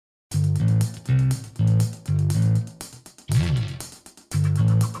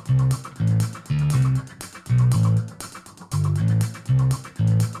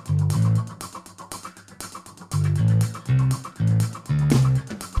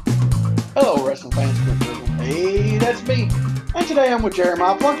that's me. And today I'm with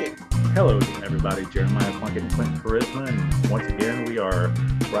Jeremiah Plunkett. Hello, everybody. Jeremiah Plunkett and Clint Charisma. And once again, we are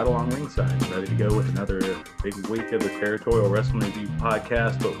right along ringside, ready to go with another big week of the Territorial Wrestling Review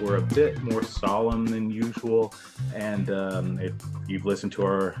podcast. But we're a bit more solemn than usual. And if you've listened to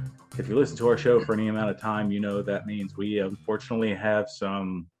our show for any amount of time, you know that means we unfortunately have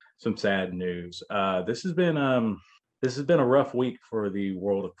some sad news. This has been a rough week for the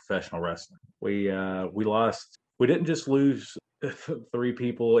world of professional wrestling. We didn't just lose three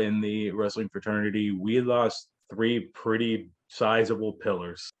people in the wrestling fraternity. We lost three pretty sizable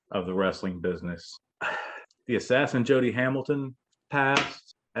pillars of the wrestling business. The assassin Jody Hamilton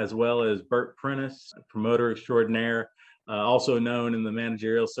passed, as well as Bert Prentice, promoter extraordinaire, also known in the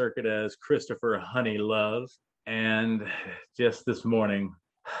managerial circuit as Christopher Honey Love. And just this morning,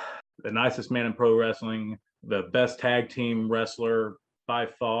 the nicest man in pro wrestling, the best tag team wrestler by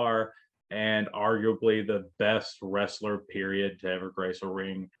far, and arguably the best wrestler, period, to ever grace a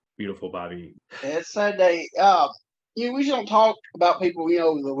ring, beautiful Bobby. It's sad day. We usually don't talk about people,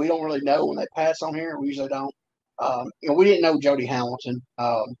 that we don't really know when they pass on here. We usually don't. We didn't know Jody Hamilton.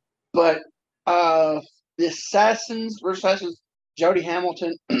 But the Assassins, Jody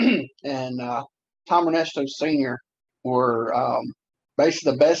Hamilton and Tom Ernesto Sr. were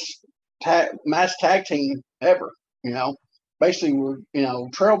basically the best mass tag team ever, Basically, we're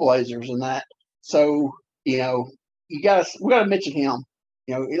trailblazers in that. So we gotta mention him.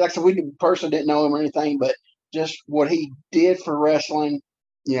 Like I said, we personally didn't know him or anything, but just what he did for wrestling.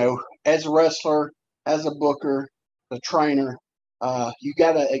 As a wrestler, as a booker, a trainer, you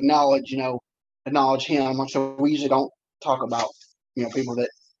gotta acknowledge him. So we usually don't talk about people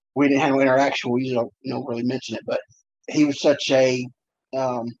that we didn't have no interaction. We usually don't really mention it, but he was such a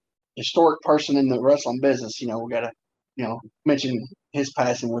historic person in the wrestling business. We gotta mention his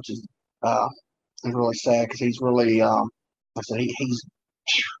passing, which is really sad because he's really, like I said,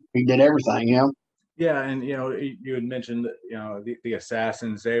 he did everything, Yeah, and you had mentioned the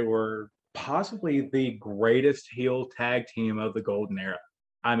Assassins. They were possibly the greatest heel tag team of the golden era.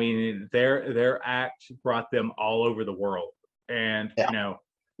 I mean, their act brought them all over the world, and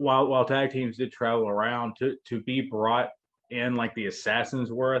while tag teams did travel around, to be brought in like the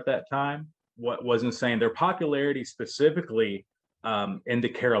Assassins were at that time, what was insane. Their popularity specifically in the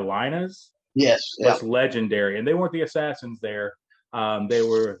Carolinas was legendary, and they weren't the Assassins there. They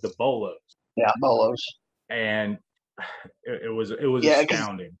were the Bolos. Yeah, Bolos. And it was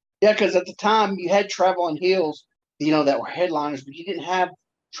astounding. Because at the time you had traveling heels, that were headliners, but you didn't have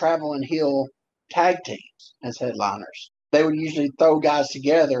traveling heel tag teams as headliners. They would usually throw guys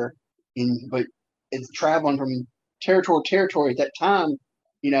together, but it's traveling from territory to territory at that time.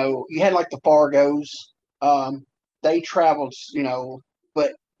 You had like the Fargos. They traveled,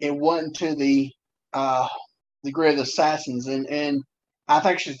 but it wasn't to the degree of the Assassins. And I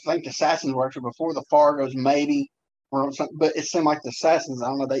actually think the Assassins were actually before the Fargos, maybe, or something. But it seemed like the Assassins, I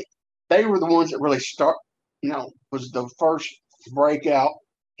don't know, they were the ones that really was the first breakout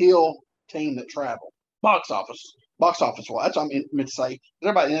heel team that traveled. Box office wise. That's what I meant to say.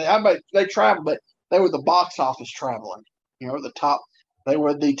 Everybody, they traveled, but they were the box office traveling. The top. They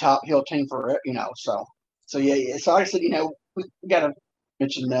were the top heel team for So yeah. So like I said, we got to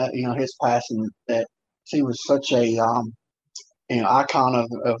mention that his passing, that he was such a icon of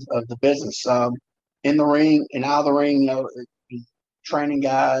the business, in the ring and out of the ring, training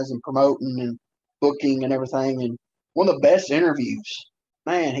guys and promoting and booking and everything, and one of the best interviews.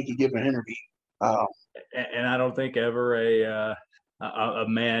 Man, he could give an interview. And I don't think ever a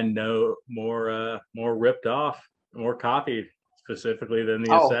man more ripped off, more copied specifically than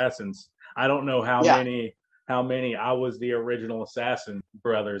the Assassins. I don't know how many I was the original Assassin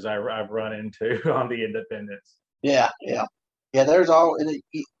brothers I've run into on the independents. Yeah. There's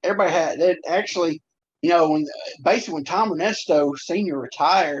everybody had that actually. When Tom Ernesto Sr.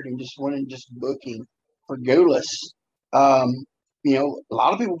 retired and just went and just booking for Gulas, a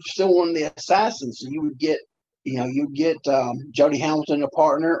lot of people still wanted the Assassins. So you would get Jody Hamilton a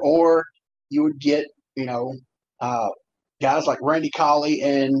partner, or you would get guys like Randy Colley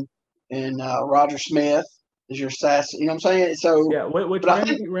and Roger Smith as your assassin. You know what I'm saying? So yeah,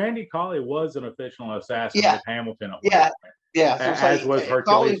 Randy Colley was an official assassin with Hamilton. As was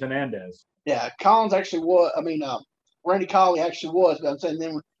Hercules Hernandez. Yeah, Collins actually was. Randy Colley actually was. But I'm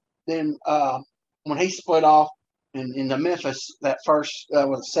saying then when he split off in the Memphis, that first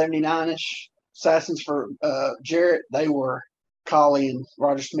was 79-ish Assassins for Jarrett, they were Colley and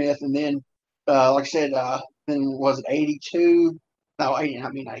Roger Smith, and then like I said, then was it 82? No, 80.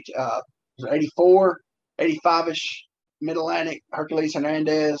 Was it 84, 85-ish Mid Atlantic? Hercules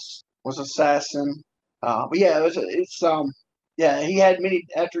Hernandez was Assassin. But yeah, yeah, he had many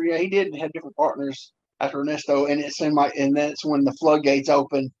after. Yeah, he did have different partners after Ernesto, and it seemed like, and that's when the floodgates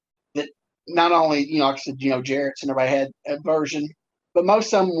opened. That not only like I said, Jarrett's and everybody had a version, but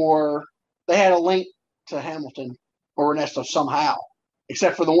most of them they had a link to Hamilton or Ernesto somehow,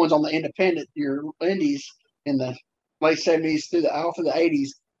 except for the ones on the independent, your indies in the late '70s all through the '80s.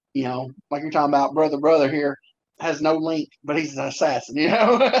 Like you're talking about, brother here has no link, but he's an assassin.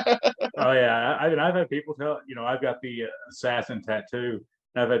 Oh yeah, I've had people tell I've got the assassin tattoo.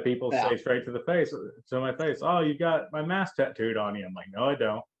 I've had people Yeah. say straight to my face, "Oh, you got my mask tattooed on you." I'm like, "No, I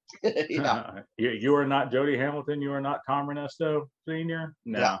don't." Yeah. You are not Jody Hamilton. You are not Tom Ernesto Sr.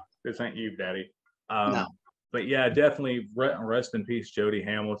 No, Yeah. this ain't you, Daddy. No. But yeah, definitely rest in peace, Jody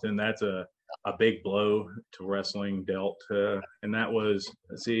Hamilton. That's a big blow to wrestling dealt. And that was,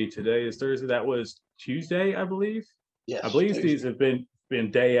 let's see, today is Thursday. That was Tuesday, I believe. Yes. I believe Tuesday. these have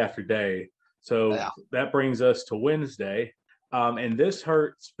been day after day. So Yeah. that brings us to Wednesday. And this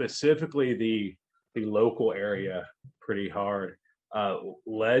hurt specifically the local area pretty hard.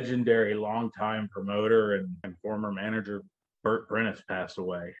 Legendary longtime promoter and former manager Bert Prentice passed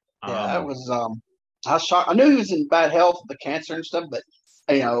away. Yeah, that was I was shocked. I knew he was in bad health, the cancer and stuff, but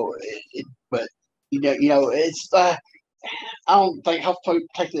but it's I don't think I'll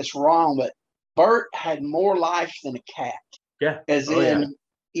take this wrong, but Bert had more life than a cat. Yeah. As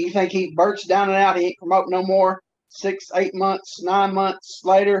you think Bert's down and out, he ain't promote no more. 6, 8 months, 9 months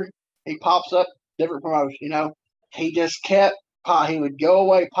later, he pops up, different promotion. He just kept he would go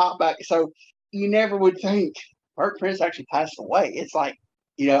away, pop back. So you never would think Bert Prince actually passed away. It's like,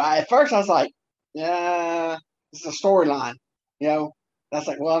 at first I was like, yeah, it's a storyline. That's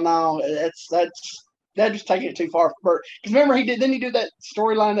like, well, no, that's just taking it too far for Bert. Because remember, he did that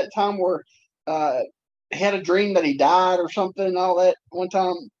storyline that time where he had a dream that he died or something and all that one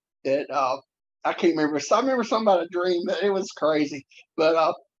time that I can't remember. So I remember something about a dream, but it was crazy.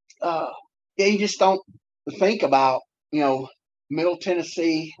 But yeah, you just don't think about, Middle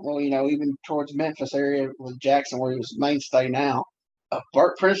Tennessee, well, even towards Memphis area with Jackson, where he was mainstay now.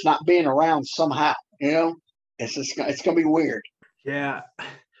 Bert Prince not being around somehow, it's gonna be weird. Yeah,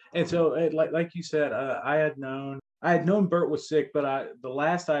 and so like you said, I had known Bert was sick, but the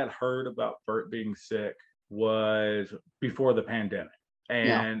last I had heard about Bert being sick was before the pandemic,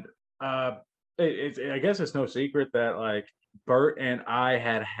 and I guess it's no secret that like Bert and I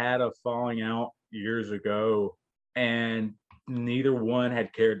had a falling out years ago, and neither one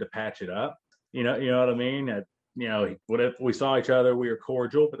had cared to patch it up. You know what I mean? What if we saw each other, we were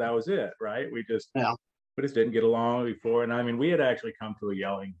cordial, but that was it, right? We just didn't get along before. And I mean, we had actually come to a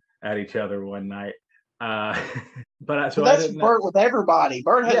yelling at each other one night. But that's Bert with everybody.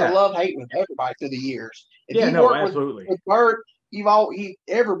 Bert has a love-hate with everybody through the years. If absolutely. With Bert, everybody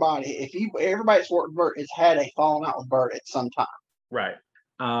that's worked with Bert has had a falling out with Bert at some time. Right.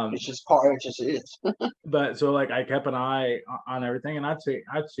 It's just part. It just is. But so like I kept an eye on everything, and I'd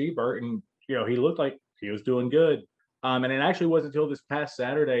see Bert, and he looked like he was doing good. And it actually wasn't until this past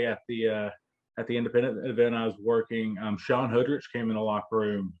Saturday at the independent event I was working. Sean Hoodrich came in the locker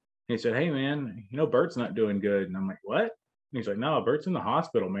room. And he said, "Hey man, Bert's not doing good." And I'm like, "What?" And he's like, "No, Bert's in the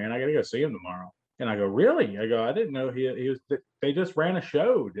hospital, man. I got to go see him tomorrow." And I go, "Really?" I go, "I didn't know he was. They just ran a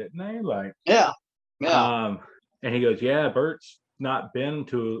show, didn't they?" Like, yeah. And he goes, "Yeah, Bert's not been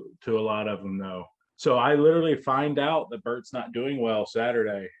to a lot of them though." So I literally find out that Bert's not doing well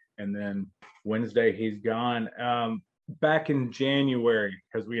Saturday, and then Wednesday he's gone. Back in January,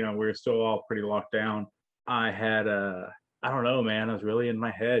 because we were still all pretty locked down, I had I don't know, man, I was really in my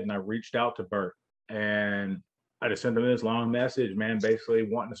head, and I reached out to Bert, and I just sent him this long message, man, basically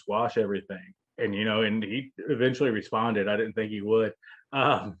wanting to squash everything. And and he eventually responded. I didn't think he would.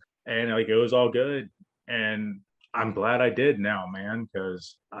 And like it was all good. And I'm glad I did now, man,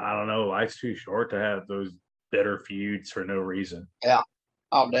 because I don't know, life's too short to have those bitter feuds for no reason. Yeah.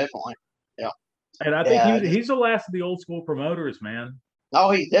 Oh, definitely. Yeah. And I think he's the last of the old school promoters, man.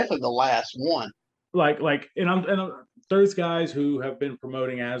 Oh, he's definitely the last one. And there's guys who have been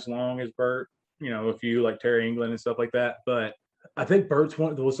promoting as long as Bert, a few like Terry England and stuff like that. But I think Bert's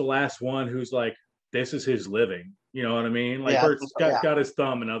was the last one who's like, this is his living. You know what I mean? Like Bert's got his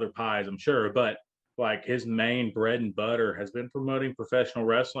thumb in other pies, I'm sure, but like his main bread and butter has been promoting professional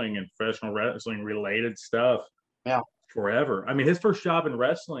wrestling and professional wrestling related stuff forever. I mean, his first job in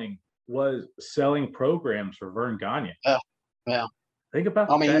wrestling was selling programs for Verne Gagne. Yeah. Think about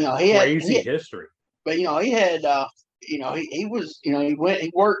that crazy history. But he had he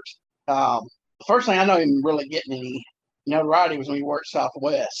worked the first thing I know him really getting any notoriety was when he worked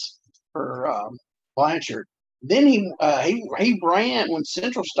Southwest for Blanchard. Then he ran when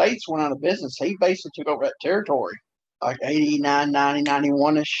Central States went out of business. He basically took over that territory, like 89, 90,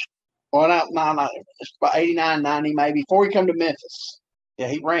 91 ish. Well, not it's about 89, 90 maybe before he come to Memphis. Yeah,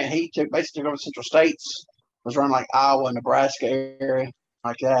 he ran. He basically took over Central States. Was running like Iowa, Nebraska area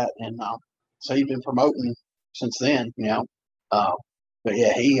like that, and so he's been promoting since then. Uh, but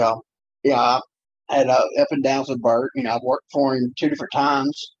yeah, yeah, I had up and downs with Bert. I've worked for him two different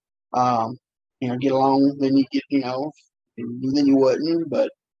times. Um, get along, then you get, then you wouldn't.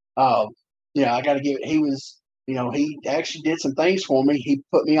 But yeah, I got to give it. He was, he actually did some things for me. He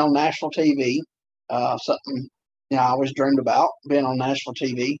put me on national TV. Something, I always dreamed about being on national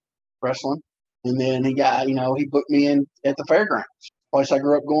TV wrestling. And then he booked me in at the fairgrounds, place I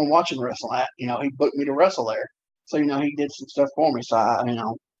grew up going watching wrestling at. He booked me to wrestle there. So, he did some stuff for me. So, I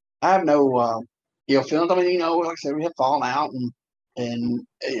have no, feelings. I mean, like I said, we have fallen out, and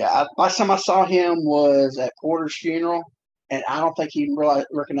yeah, last time I saw him was at Porter's funeral, and I don't think he realized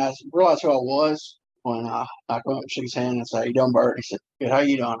who I was when I went up and shook his hand and said, "How you doing, Bert?" He said, "Good. How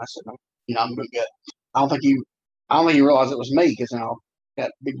you doing?" I said, I'm doing good." I don't think you, I don't think he realized it was me because got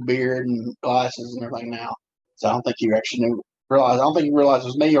big beard and glasses and everything now. So I don't think he actually realized. I don't think he realized it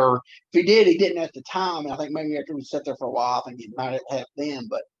was me, or if he did, he didn't at the time. And I think maybe after we sat there for a while, I think he might have then,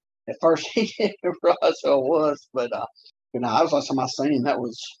 but at first he didn't realize who I was. But that was the last time I seen him. That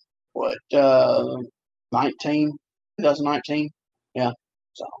was what 19, 2019. Yeah,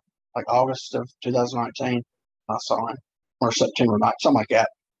 so like August of 2019, I saw him, or September night, something like that.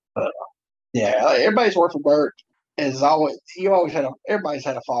 But yeah, everybody's worked for Bert. Is always everybody's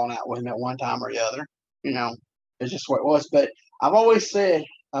had a falling out with him at one time or the other. It's just what it was. But I've always said,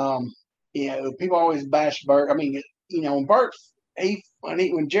 people always bash Bert. I mean, when Bert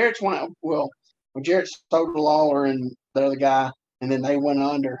when Jarrett's went out, well, when Jarrett sold to Lawler and the other guy, and then they went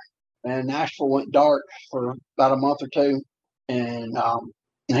under, and Nashville went dark for about a month or two, and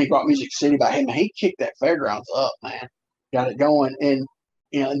he brought Music City back. Him, he kicked that fairgrounds up, man, got it going, and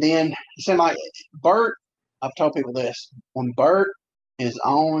and then it seemed like Bert. I've told people this: when Bert is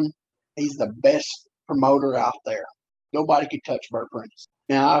on, he's the best promoter out there. Nobody could touch Bert Prentice.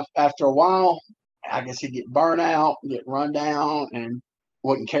 Now, after a while, I guess he'd get burnt out, get run down, and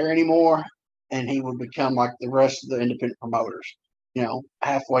wouldn't care anymore. And he would become like the rest of the independent promoters,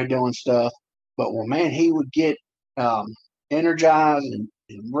 halfway doing stuff. But man, he would get energized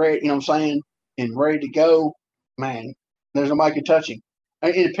and ready, what I'm saying, and ready to go. Man, there's nobody could touch him.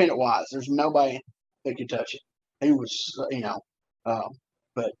 Independent wise, there's nobody that could touch it. He was,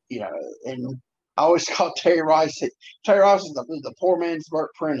 but and I always called Terry Rice. Terry Rice is the poor man's Bert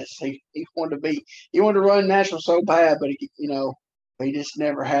Prentice. He wanted to run national so bad, but he just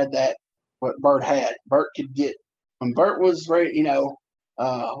never had that what Bert had. Bert could get when Bert was ready.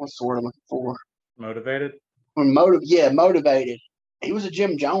 What's the word I'm looking for? Motivated. Motivated. He was a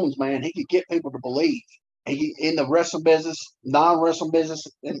Jim Jones man. He could get people to believe. He in the wrestling business, non-wrestling business,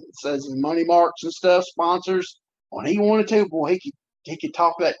 and it says money marks and stuff, sponsors. When he wanted to, boy, he could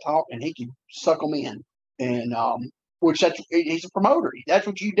talk that talk and he could suck them in. And he's a promoter. That's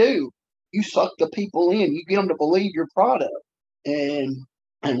what you do. You suck the people in. You get them to believe your product. And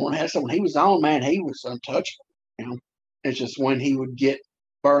when he was on, man, he was untouchable. It's just when he would get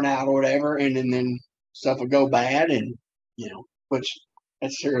burnt out or whatever, and then stuff would go bad, and which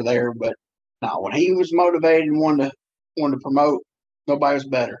it's here or there, but. No, when he was motivated and wanted to promote, nobody was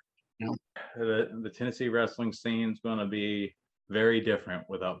better. The Tennessee wrestling scene is going to be very different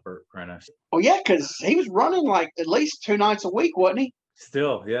without Bert Prentice. Oh yeah, because he was running like at least 2 nights a week, wasn't he?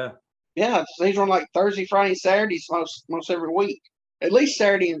 Still, yeah. Yeah, so he's running like Thursday, Friday, Saturdays most every week. At least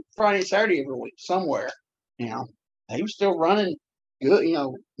Friday and Saturday every week somewhere. He was still running good.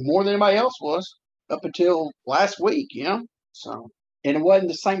 More than anybody else was up until last week. So. And it wasn't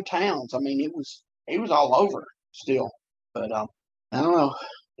the same towns. I mean, he was all over still. But I don't know.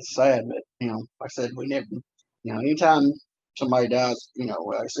 It's sad, but like I said, we never, anytime somebody dies,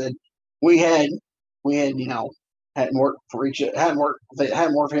 like I said, we had, hadn't worked for hadn't worked for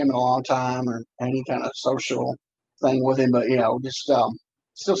him in a long time or any kind of social thing with him. But just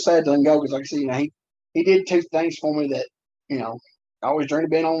still sad to let him go because, like I said, he did 2 things for me that I always dreamed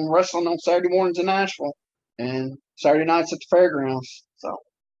of being on wrestling on Saturday mornings in Nashville. And Saturday nights at the fairgrounds. So,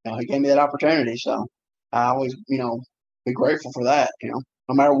 he gave me that opportunity. So, I always, be grateful for that, no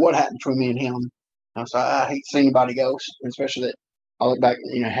matter what happened between me and him. So, I hate to see anybody go, especially that I look back,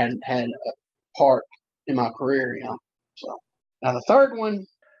 hadn't had a part in my career, So, now the third one,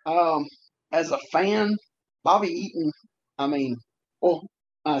 as a fan, Bobby Eaton, I mean, well,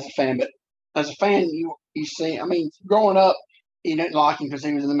 not as a fan, but as a fan, you see, I mean, growing up, he didn't like him because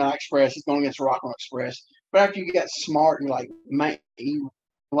he was in the Midnight Express. He's going against the Rockland Express. But after you get smart, you're like, man, you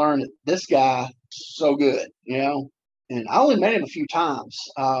learn that this guy is so good, And I only met him a few times.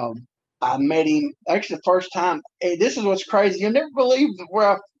 I met him actually the first time. Hey, this is what's crazy. You'll never believe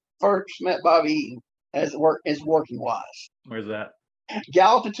where I first met Bobby Eaton as working wise. Where's that?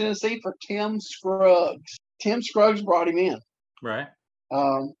 Gallatin, Tennessee, for Tim Scruggs. Tim Scruggs brought him in. Right.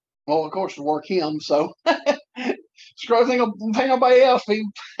 Well, of course, to work him. So Scruggs ain't gonna pay nobody else. He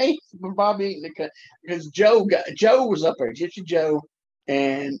paid for Bobby Eaton because Joe was up there, Jitchy Joe,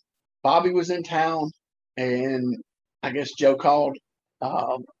 and Bobby was in town, and I guess Joe called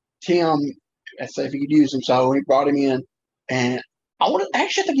Tim and said if he could use him, so he brought him in, and I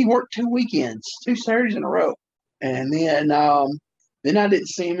think he worked 2 weekends, 2 Saturdays in a row, and then I didn't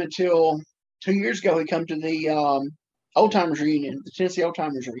see him until 2 years ago. He come to the Old Timers reunion, the Tennessee Old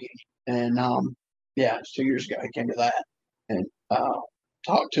Timers reunion, and it's 2 years ago he came to that and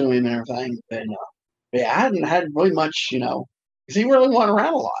talked to him and everything, and I hadn't had really much, because he really went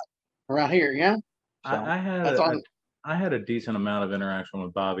around a lot around here, So I had a decent amount of interaction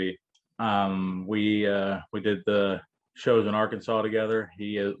with Bobby. We did the shows in Arkansas together.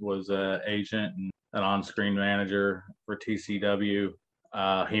 He was an agent and an on-screen manager for TCW.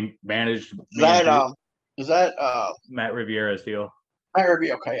 He managed is that Matt Riviera's deal. Matt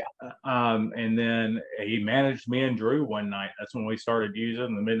Riviera, okay, yeah. And then he managed me and Drew one night. That's when we started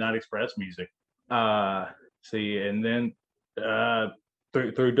using the Midnight Express music. And then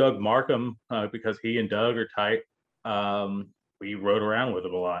through Doug Markham, because he and Doug are tight, we rode around with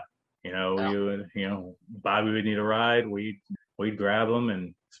him a lot. Bobby would need a ride. We'd grab him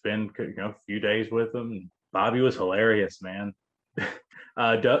and spend a few days with him. And Bobby was hilarious, man.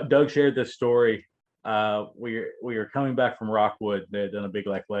 Doug shared this story. We were coming back from Rockwood. They had done a big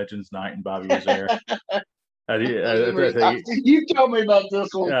like Legends night, and Bobby was there. You told me about this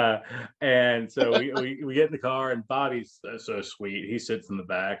one. And so we get in the car, and Bobby's so sweet. He sits in the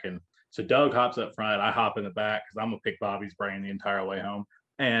back, and so Doug hops up front. I hop in the back because I'm gonna pick Bobby's brain the entire way home.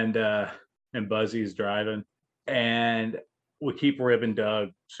 And Buzzy's driving, and we keep ribbing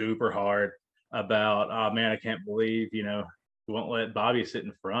Doug super hard about, oh man, I can't believe we won't let Bobby sit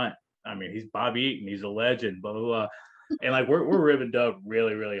in front. I mean, he's Bobby Eaton, he's a legend, blah blah blah. And like we're ribbing Doug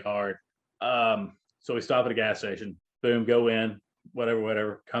really really hard. So we stop at a gas station, boom, go in,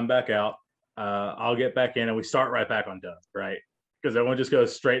 whatever, come back out. I'll get back in, and we start right back on Doug, right? Because everyone just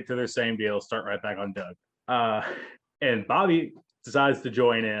goes straight to their same deal, start right back on Doug. And Bobby decides to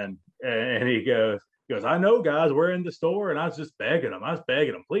join in, and he goes, I know, guys, we're in the store, and I was just begging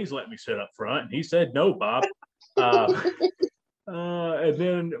him. Please let me sit up front. And he said, no, Bob. And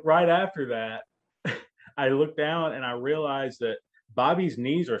then right after that, I looked down and I realized that Bobby's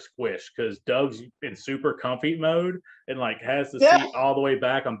knees are squished because Doug's in super comfy mode and like has the seat all the way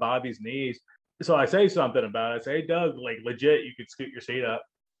back on Bobby's knees. So I say something about it. I say, hey, Doug, like legit, you could scoot your seat up.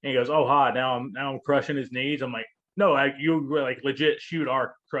 And he goes, oh, hi, now I'm crushing his knees. I'm like, no, you like legit shoot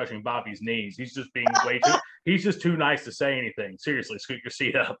are crushing Bobby's knees. He's just being he's just too nice to say anything. Seriously, scoot your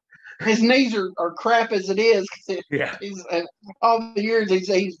seat up. His knees are crap as it is. Yeah. All the years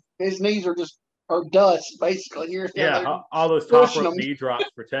his knees are dust, basically. All those top rope knee drops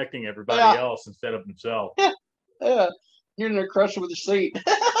protecting everybody else instead of himself. Yeah. You're in there crushing with the seat.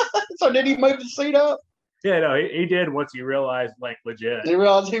 So did he move the seat up? Yeah, no, he did once he realized, like, legit. He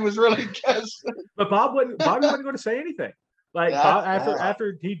realized he was really just. But Bobby wasn't going to say anything. Like,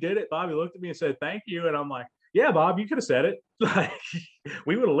 after he did it, Bobby looked at me and said, thank you. And I'm like, yeah, Bob, you could have said it. Like,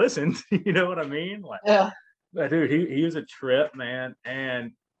 we would have listened. You know what I mean? Like, yeah. But dude, he was a trip, man.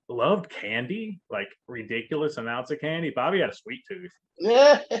 And loved candy, like ridiculous amounts of candy. Bobby had a sweet tooth.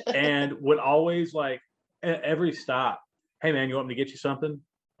 Yeah. And would always, like, at every stop, hey, man, you want me to get you something?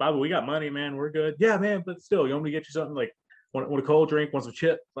 Bobby, we got money, man. We're good. Yeah, man, but still, you want me to get you something? Like, want a cold drink, want some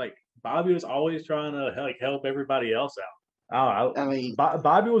chip? Like, Bobby was always trying to help everybody else out. I mean,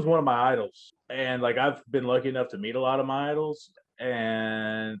 Bobby was one of my idols, and like I've been lucky enough to meet a lot of my idols,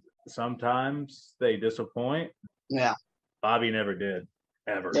 and sometimes they disappoint. Yeah, Bobby never did,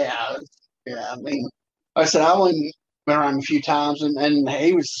 ever. Yeah. I mean, like I said, I only been around a few times, and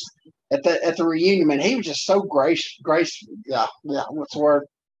he was at the reunion, man. He was just so gracious. Yeah. What's the word?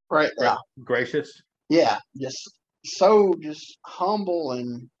 Right. Yeah. Gracious. Yeah. Just humble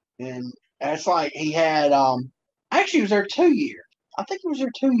and it's like he had actually he was there 2 years. I think he was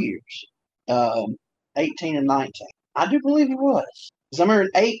there 2 years. 18 and 19. I do believe he was. Because I remember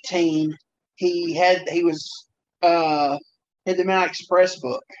at 18 he had the Midnight Express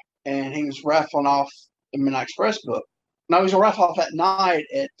book, and he was raffling off the Midnight Express book. No, he was raffling off that night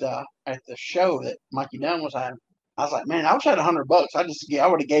at the show that Mikey Dunn was having. I was like, man, I wish I had $100. I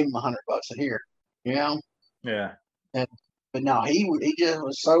would have gave him $100 a here, you know. Yeah. And, but no, he just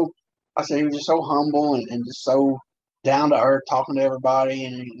was so. I said he was just so humble and just so down to earth, talking to everybody,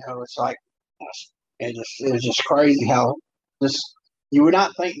 and it's like it was just crazy how this you would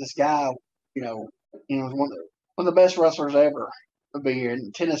not think this guy, was one of the best wrestlers ever would be here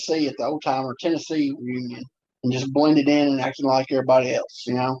in Tennessee at the old timer Tennessee reunion and just blended in and acting like everybody else.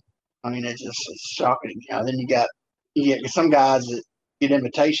 I mean it's shocking. Then you get some guys that get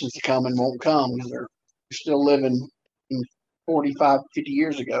invitations to come and won't come because they're still living in 45, 50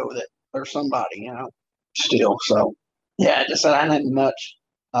 years ago that they're somebody, still. So yeah, just I didn't have much,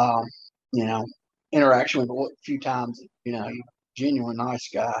 um, you know, interaction with him a few times. Genuine nice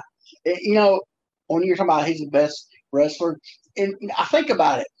guy. When you're talking about he's the best wrestler, and I think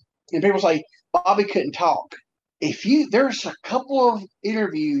about it, and people say Bobby couldn't talk. There's a couple of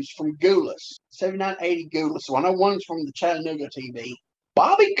interviews from Goulas, 7980 Goulas. So I know one's from the Chattanooga TV.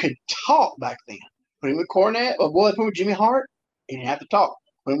 Bobby could talk back then. Put him with Cornette, or put him with Jimmy Hart, he didn't have to talk.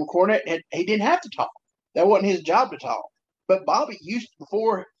 Put him with Cornette, he didn't have to talk. That wasn't his job to talk. But Bobby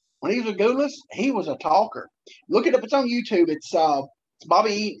before when he was with Goulas, he was a talker. Look it up. It's on YouTube. It's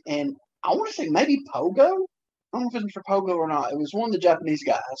Bobby Eaton and I want to say maybe Pogo. I don't know if it's Mr. Pogo or not. It was one of the Japanese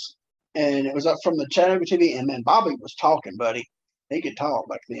guys, and it was up from the Chattanooga TV. And man, Bobby was talking, buddy. He could talk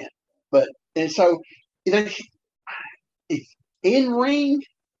back then. And so, if in ring,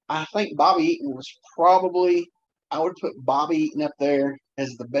 I think Bobby Eaton was probably. I would put Bobby Eaton up there as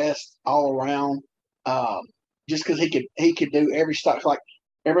the best all around, just because he could do every style. Like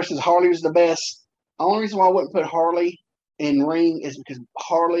everybody says, Harley was the best. The only reason why I wouldn't put Harley in ring is because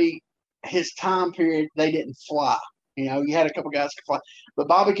Harley, his time period, they didn't fly. You had a couple guys could fly, but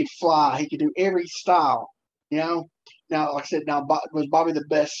Bobby could fly. He could do every style. Now, like I said, was Bobby the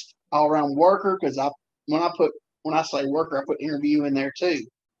best all around worker? Because when I say worker, I put interview in there too.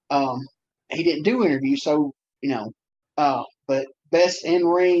 He didn't do interviews, so but best in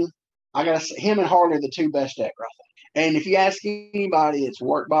ring, I gotta say him and Harley are the two best ever, I think. And if you ask anybody that's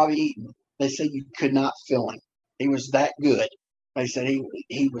worked Bobby Eaton, they say you could not feel him. He was that good. They said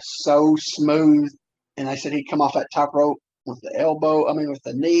he was so smooth, and they said he'd come off that top rope with the elbow, with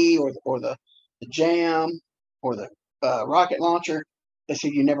the knee or the jam or the rocket launcher. They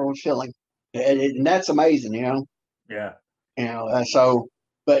said you never would feel him, and that's amazing, Yeah. So,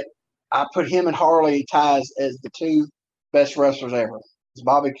 but I put him and Harley ties as the two best wrestlers ever. It's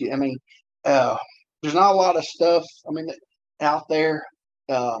Bobby. There's not a lot of stuff. Out there.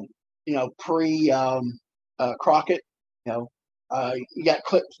 Pre Crockett. You got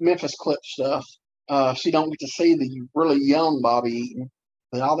Memphis Clip stuff. So you don't get to see the really young Bobby Eaton,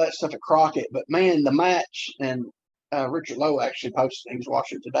 but all that stuff at Crockett. But man, the match and Richard Lowe actually posted. He was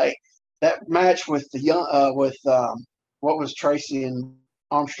watching it today. That match with the young what was Tracy and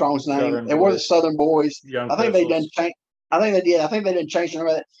Armstrong's name? Southern They were the Boys. Southern Boys. Young I think they Pistols. done change. I think they did. I think they didn't change the name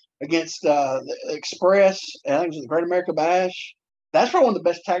of that against the Express. I think it was the Great America Bash. That's probably one of the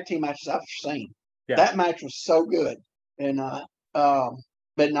best tag team matches I've seen. Yeah. That match was so good. And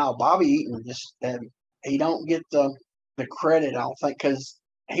but now Bobby Eaton just he don't get the credit, I don't think, because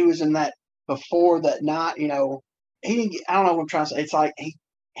he was in that before that night. He didn't get. I don't know what I'm trying to say. It's like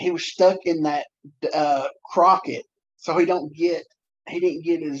he was stuck in that Crockett, so he didn't get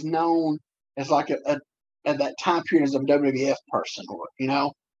as known as like at that time period as a WWF person,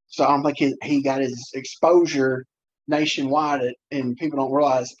 So I don't think he got his exposure nationwide, and people don't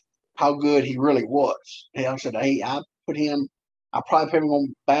realize how good he really was. I said, I put him. I probably put him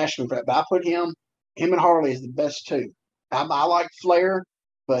on bash me for that, but I put him and Harley is the best too. I like Flair,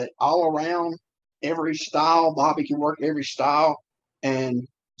 but all around every style, Bobby can work every style, and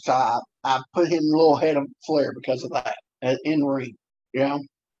so I put him a little ahead of Flair because of that in ring. I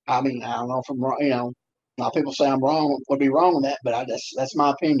don't know if I'm wrong. A lot of people say I'm wrong. Would be wrong with that, but that's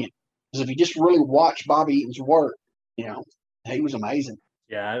my opinion. Because if you just really watch Bobby Eaton's work, he was amazing.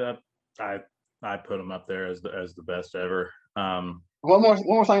 Yeah, I put him up there as the best ever. One more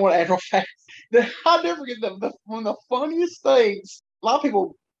thing I want to add real fast. I'll never forget one of the funniest things. A lot of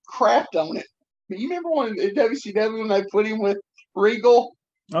people crapped on it. But you remember when in WCW when they put him with Regal?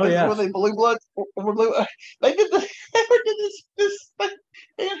 Oh yeah. Were they blue blood? They did this thing.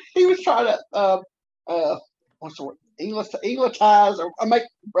 He was trying to what's the word? Englitize or make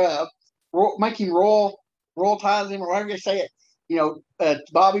him royaltize him or whatever you say it.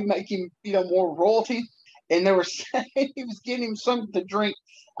 Bobby make him more royalty. And they were saying he was getting him something to drink.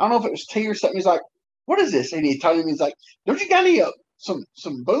 I don't know if it was tea or something. He's like, "What is this?" And he told him, he's like, "Don't you got any some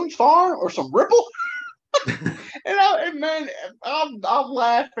Boone's Farm or some Ripple?" and man, I'll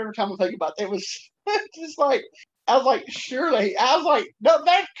laugh every time I think about it. It was just like surely. I was like, no,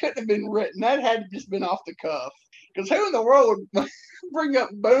 that couldn't have been written. That had to just been off the cuff. Because who in the world would bring up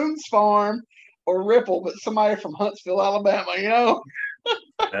Boone's Farm or Ripple, but somebody from Huntsville, Alabama? You know.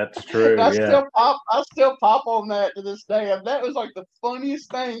 That's true. I Yeah. still pop on that to this day. That was like the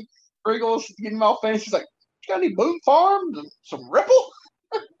funniest thing. Riggles getting all fancy. He's like, you got any Boone Farm? Some Ripple?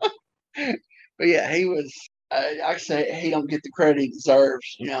 But yeah, he was. I say he don't get the credit he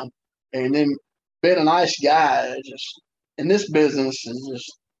deserves, you know. And then being a nice guy, just in this business is just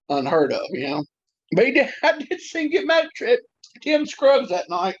unheard of, you know. But I did see him get mad at Tim Scruggs that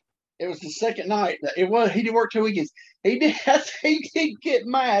night. It was the second night. He did work 2 weekends. He did. He did get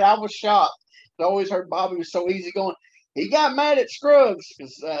mad. I was shocked. I always heard Bobby was so easy going. He got mad at Scruggs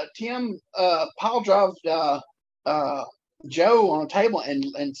because Tim pile drove Joe on a table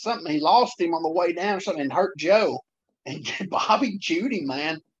and something. He lost him on the way down or something and hurt Joe. And Bobby chewed him,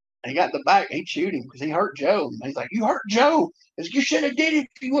 man. And he got in the back. He chewed him because he hurt Joe. And he's like, "You hurt Joe. You should have did it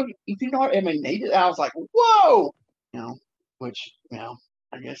if you know." I mean, he did. I was like, "Whoa," you know. Which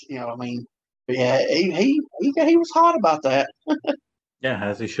I guess I mean, but yeah, he was hot about that. Yeah,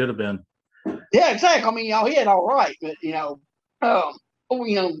 as he should have been. Yeah, exactly. I mean, he had all right, but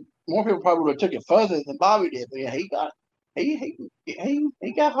more people probably would have took it further than Bobby did. But yeah, he got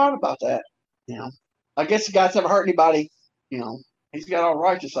hot about that. I guess the guy's never hurt anybody. He's got all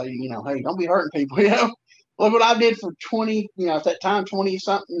right to say, hey, don't be hurting people. Look what I did for 20, at that time, 20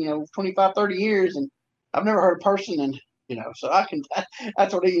 something, 25, 30 years, and I've never hurt a person, and so I can.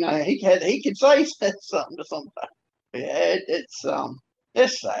 That's what he could say something to somebody. Yeah,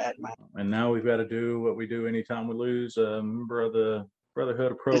 it's sad, man. And now we've got to do what we do anytime we lose a member of the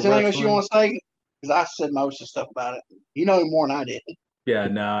Brotherhood of Pro Wrestling. Is there anything else you want to say? Because I said most of the stuff about it. You know more than I did. Yeah,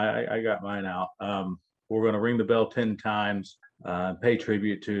 no, I got mine out. We're going to ring the bell 10 times, pay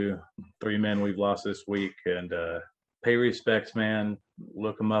tribute to 3 men we've lost this week, and pay respects, man.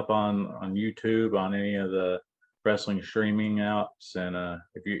 Look them up on YouTube, on any of the wrestling streaming outs, and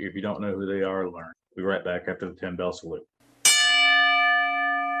if you don't know who they are, learn. We'll be right back after the 10 bell salute.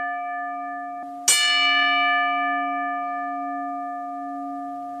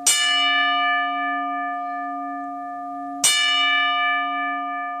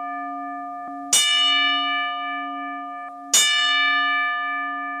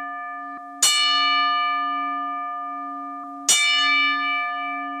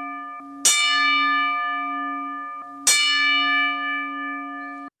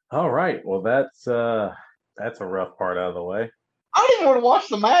 All right. Well, that's a rough part out of the way. I don't even want to watch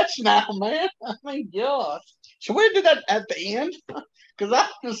the match now, man. I mean, gosh. Should we do that at the end? Because I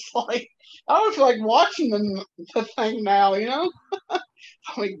was like watching the thing now, I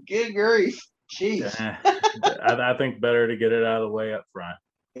mean, good grief. Jeez. I think better to get it out of the way up front.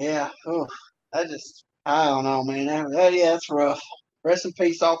 Yeah. Oh, I don't know, man. Yeah, that's rough. Rest in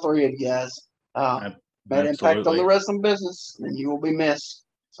peace, all 3 of you guys. Made impact on the wrestling business, and you will be missed.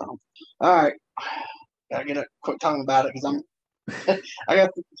 So, all right. Gotta get a quick time about it because I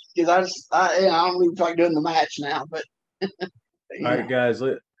don't even feel like doing the match now. But all right, guys,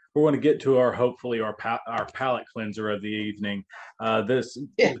 we're going to get to our palate cleanser of the evening. This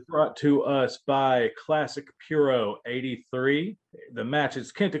is brought to us by Classic Puro 83. The match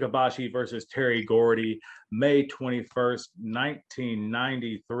is Kenta Kobashi versus Terry Gordy, May 21st,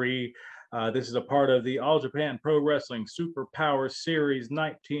 1993. This is a part of the All Japan Pro Wrestling Superpower Series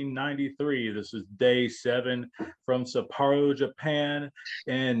 1993. This is day 7 from Sapporo, Japan,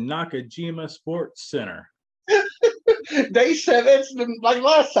 in Nakajima Sports Center. Day 7. It's been like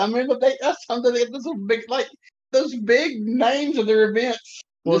last time. That's something. Those big, those big names of their events.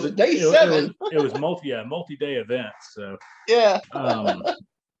 Well, day 7. It was multi-day events. So yeah.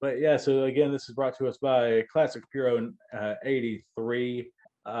 But yeah. So again, this is brought to us by Classic Puro 83.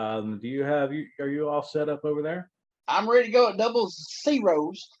 Are you all set up over there? I'm ready to go at double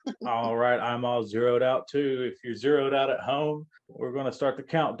zeros. All right, I'm all zeroed out too. If you're zeroed out at home, we're going to start the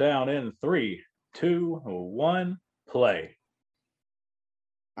countdown in 3, 2, 1, play.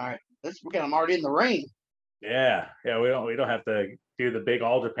 All right, I'm already in the ring. Yeah. We don't have to do the big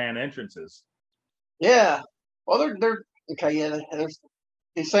All Japan entrances. Yeah. Well, they're okay. Yeah,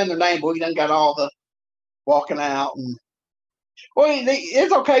 he's saying their name, but we done got all the walking out and. Well,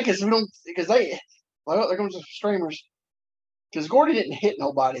 it's okay because there comes the streamers. Because Gordy didn't hit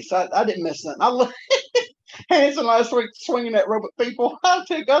nobody, so I didn't miss nothing. I looked Hanson last week swinging that rope at people. I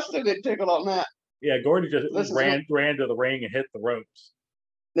still get tickled on that. Yeah, Gordy just ran to the ring and hit the ropes.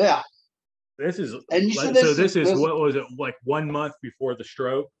 Yeah. This is what was it, like 1 month before the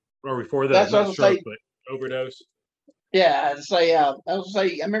stroke or before the stroke, but overdose? Yeah, I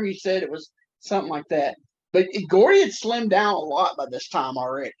remember you said it was something like that. But Gordy had slimmed down a lot by this time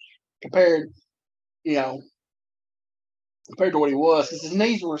already, compared, you know, compared to what he was, because his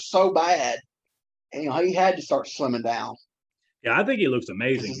knees were so bad. And, he had to start slimming down. Yeah, I think he looks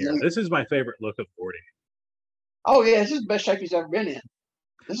amazing here. This is my favorite look of Gordy. Oh yeah, this is the best shape he's ever been in.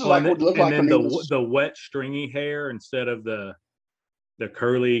 This is what he looked like when he was the wet, stringy hair instead of the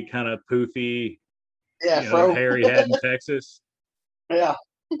curly, kind of poofy, hair he had in Texas. Yeah.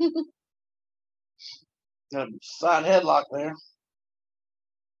 Side headlock there.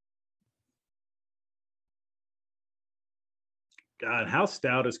 God, how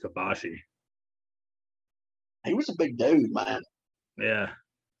stout is Kobashi? He was a big dude, man. Yeah.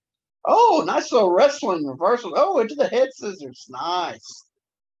 Oh, nice little wrestling reversal. Oh, into the head scissors. Nice.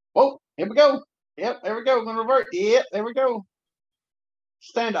 Whoa, here we go. Yep, there we go. Gonna revert. Yep, there we go.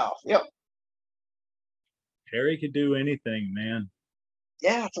 Standoff. Yep. Terry could do anything, man.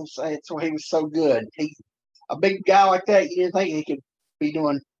 Yeah, that's what I'm saying. That's why he was so good. A big guy like that, you didn't think he could be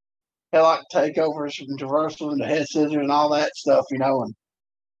doing headlock takeovers and reversal and the head scissors and all that stuff, And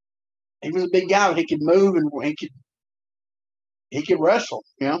he was a big guy, but he could move and he could wrestle,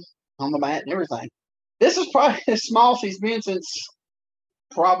 on the mat and everything. This is probably as small as he's been since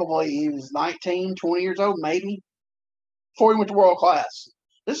probably he was 19, 20 years old, maybe, before he went to world class.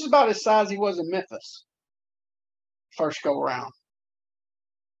 This is about as size he was in Memphis. First go around.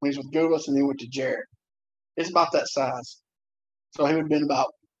 When he was with Gulas and then went to Jarrett. It's about that size. So he would have been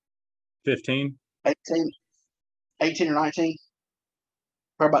about 15? 18 or 19.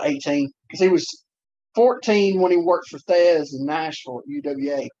 Probably about 18. Because he was 14 when he worked for Thez in Nashville at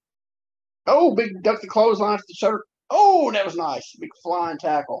UWA. Oh, big duck the clothesline to the shoulder. Oh, that was nice. Big flying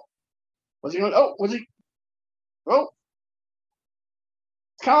tackle. Was he going? Oh, was he? Oh.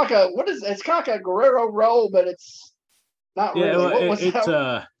 It's kind of like it's kind of like a Guerrero roll, but it's not really. Well, it's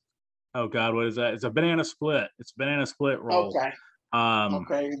oh God, what is that? It's a banana split. It's a banana split roll. Okay.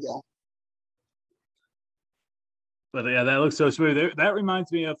 Okay, here you go. But yeah, that looks so smooth. That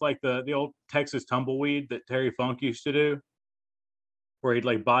reminds me of like the old Texas tumbleweed that Terry Funk used to do, where he'd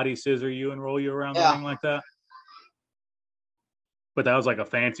like body scissor you and roll you around the ring like that. But that was like a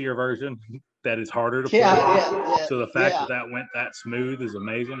fancier version that is harder to pull. Yeah. So the fact that went that smooth is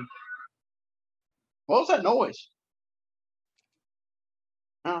amazing. What was that noise?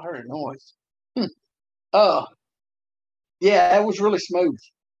 I heard a noise. Yeah, that was really smooth.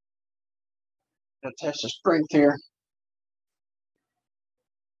 Gotta test the strength here.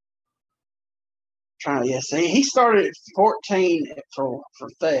 See, he started at 14 for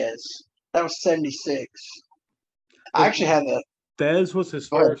Thez. That was 76. I actually had that. Thez was his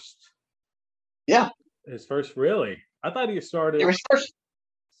first. Yeah. His first, really? I thought he started. It was first.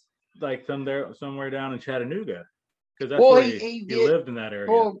 Like somewhere down in Chattanooga, because that's where he lived in that area.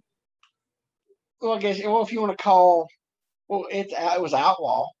 Well, I guess if you want to call, it was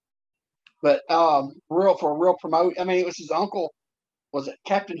Outlaw, but for a real promote. I mean, it was his uncle. Was it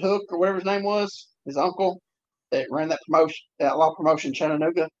Captain Hook or whatever his name was? His uncle that ran that Outlaw promotion,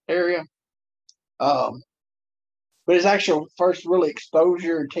 Chattanooga area. But his actual first really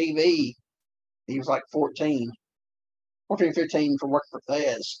exposure to TV, he was like 14, 15 for working for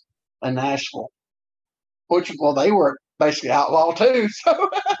Thez in Nashville. Which, they were basically Outlaw too,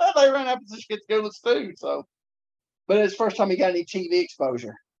 so they ran up to get Gulas too. So, but it's the first time he got any TV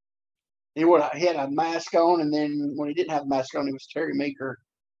exposure. He had a mask on, and then when he didn't have a mask on, he was Terry Meeker.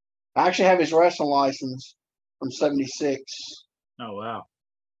 I actually have his wrestling license from '76. Oh wow!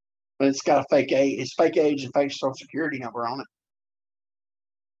 But it's got his fake age and fake Social Security number on it.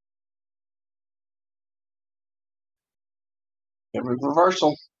 Every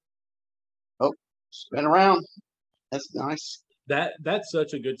reversal. Oh, spin around. That's nice. That's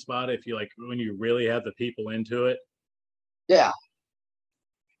such a good spot if you when you really have the people into it. Yeah.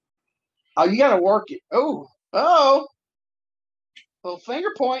 Oh, you got to work it. Oh. Little finger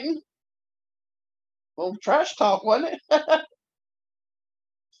pointing. Little trash talk, wasn't it?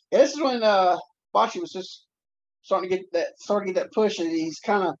 This is when Bocce was just starting to get that push, and he's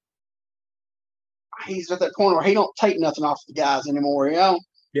at that point where he don't take nothing off the guys anymore,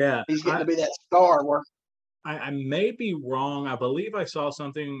 Yeah. He's getting to be that star where I may be wrong. I believe I saw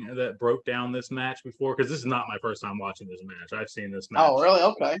something that broke down this match before, because this is not my first time watching this match. I've seen this match. Oh, really?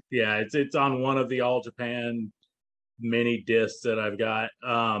 Okay. Yeah, it's on one of the All Japan mini discs that I've got.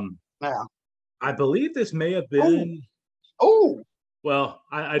 Yeah. I believe this may have been. Oh. Well,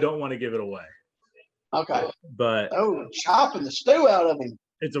 I don't want to give it away. Okay. But chopping the stew out of him.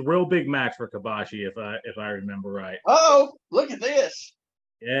 It's a real big match for Kobashi, if I remember right. Oh, look at this.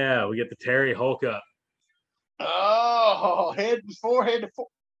 Yeah, we get the Terry Hulk up. Oh, head to forehead.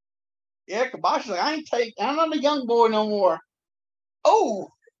 Yeah, Kibashi's like, I'm not a young boy no more. Oh,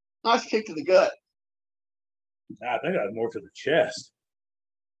 nice kick to the gut. I think that was more to the chest.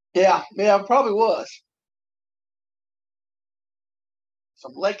 Yeah, it probably was.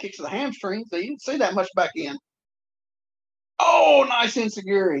 Some leg kicks to the hamstring, so you didn't see that much back in. Oh, nice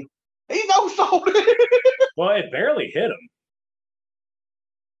enziguri. He no-sold it. Well, it barely hit him.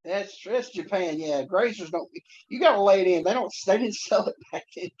 That's Japan, yeah. Grazers don't. You got to lay it in. They didn't sell it back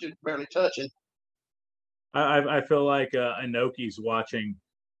in, just barely touching. I feel like Inoki's watching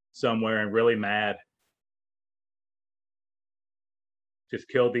somewhere and really mad. Just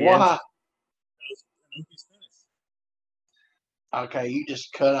killed the end. Why? Inoki's finish. Okay, you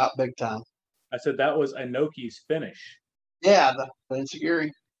just cut out big time. I said that was Inoki's finish. Yeah, the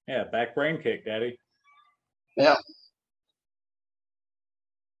enziguri. Yeah, back brain kick, Daddy. Yeah.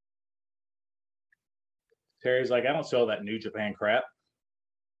 Terry's like, I don't sell that New Japan crap.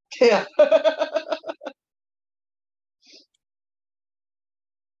 Yeah.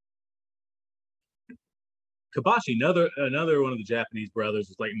 Kibashi, another one of the Japanese brothers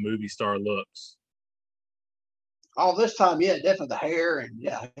with like movie star looks. All this time, yeah, definitely the hair, and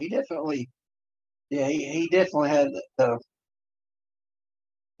yeah, he definitely had the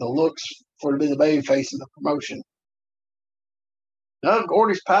looks for to be the baby face of the promotion. No,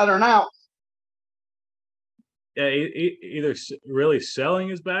 Gordy's powdering out. Yeah, either really selling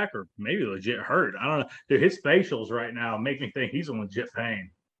his back or maybe legit hurt. I don't know. Dude, his facials right now make me think he's in legit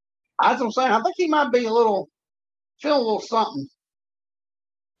pain. That's what I'm saying. I think he might be feeling a little something.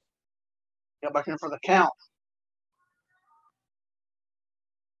 Got back in for the count.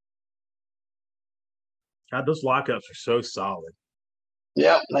 God, those lockups are so solid.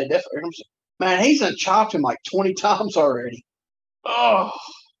 Yeah, they definitely. Man, he's chopped him like 20 times already. Oh.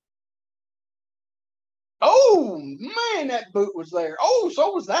 Oh, man, that boot was there. Oh,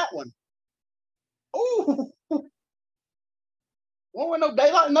 so was that one. Oh. Well, no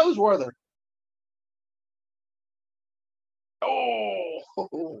daylight knows were there.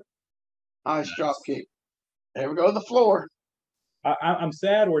 Oh. Nice drop kick. There we go to the floor. I'm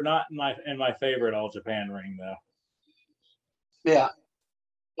sad we're not in my favorite All Japan ring though. Yeah.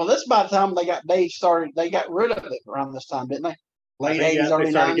 Well, this by the time they got rid of it around this time, didn't they? Late 80s,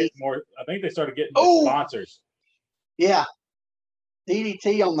 early 90s. I think they started getting more sponsors. Yeah.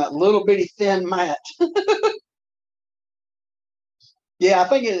 DDT on that little bitty thin mat. Yeah, I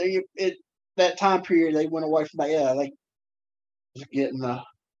think it that time period they went away from that. Yeah, they was getting the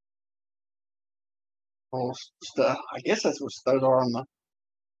whole stuff. I guess that's what those are on the.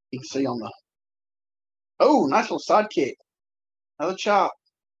 You can see on the. Oh, nice little side kick. Another chop.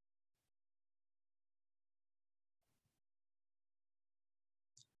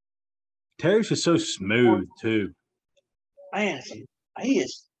 Terry's just so smooth too. Man, he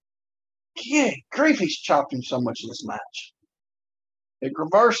is. Yeah, grief, he's chopped him so much in this match. Big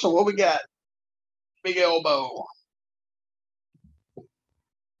reversal. What we got? Big elbow.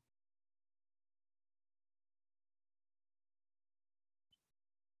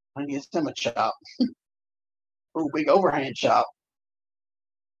 I guess him a chop. Oh, big overhand chop.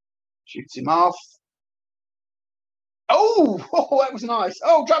 Shoots him off. Oh, that was nice.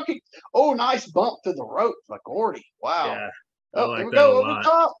 Oh, drop kick. Oh, nice bump to the rope by Gordy. Wow. Yeah. Oh, here we go. Over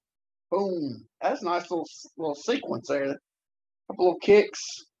top. Boom. That's a nice little sequence there. A couple little kicks.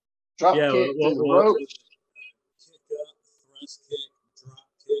 Drop kick to the rope. Kick up, thrust kick, drop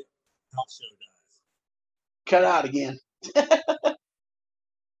kick, house show dive. Cut out again.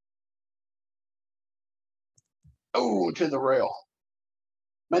 Oh, to the rail.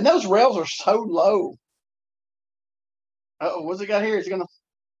 Man, those rails are so low. Uh-oh, what's he got here? Is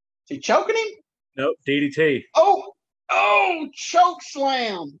he choking him? Nope, DDT. Oh, choke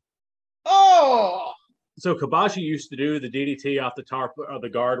slam. Oh. So Kibashi used to do the DDT off the top of the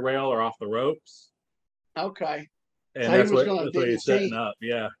guardrail or off the ropes. Okay. And so that's what he's setting up,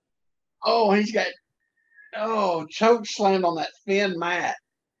 yeah. Oh, he's got choke slammed on that thin mat.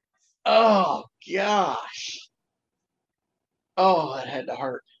 Oh gosh. Oh, that had to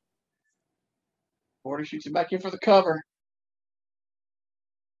hurt. Gordy shoots him back in for the cover.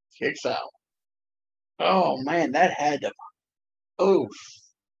 Kicks out. Oh man, that had to. Oof.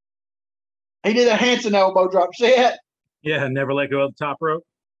 He did a Hanson elbow drop. See it? Yeah, never let go of the top rope.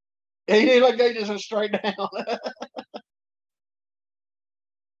 He did like they just went straight down.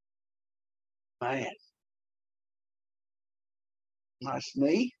 Man. Nice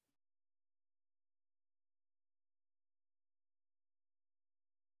knee.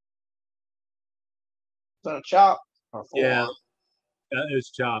 Is that a chop? Or yeah.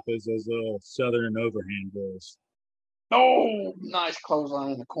 It's chop. It's those little southern overhand goes. Oh, nice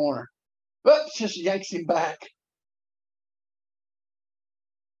clothesline in the corner. But just yanks him back.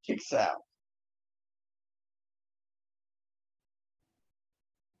 Kicks out.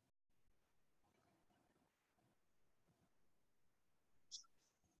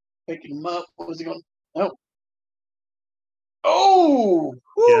 Picking him up. What was he going? No. Oh,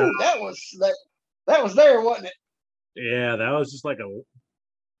 whoo, Yeah. that was there, wasn't it? Yeah, that was just like that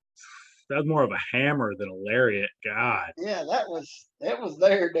was more of a hammer than a lariat. God. Yeah, that was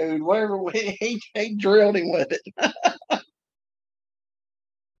there, dude. Wherever he drilled him with it.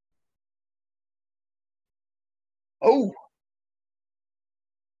 Oh,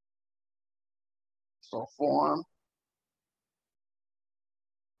 so forearm.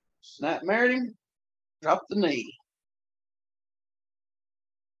 Snap married him. Drop the knee.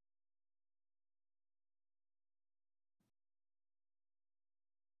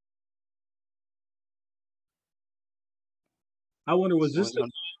 I wonder, was this the time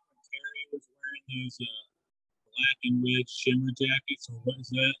when Terry was wearing those black and red shimmer jackets, or was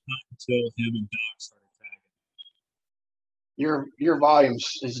that not until him and Doc started tagging? Your volume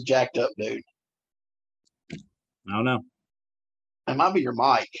is jacked up, dude. I don't know. It might be your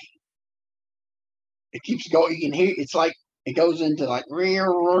mic. It keeps going. You can hear. It's like it goes into like. I don't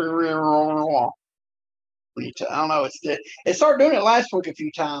know. It started doing it last week a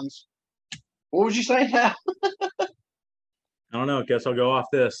few times. What was you saying now? I don't know. Guess I'll go off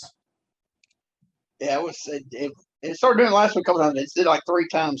this. Yeah, it started doing it last week a couple times. It's did like 3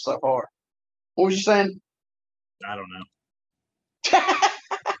 times so far. What was you saying? I don't know.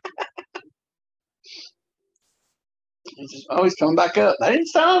 He's coming back up. They didn't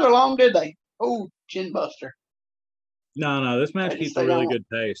stay on there long, did they? Oh, chin buster. No. This match keeps a really good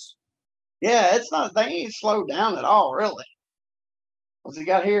pace. Yeah, it's not. They ain't slowed down at all, really. What's he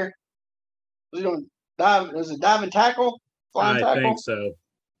got here? Was he doing dive? Was it diving tackle? Flying tackle? I think so.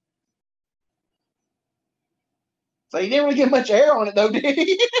 So he didn't really get much air on it, though, did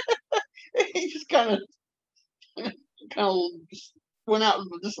he? He just kind of went out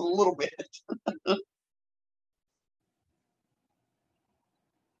just a little bit.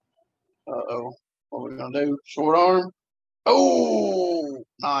 Uh-oh. What are we going to do? Short arm? Oh,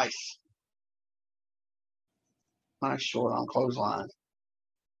 nice. Nice short arm clothesline.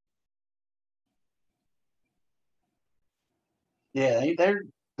 Yeah,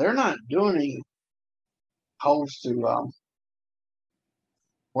 they're not doing any holds to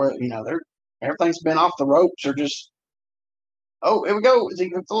where everything's been off the ropes or just here we go.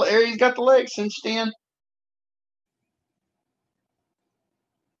 He's got the legs cinched in.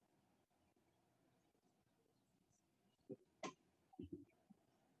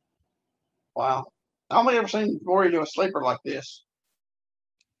 Wow. I've only ever seen Rory do a sleeper like this.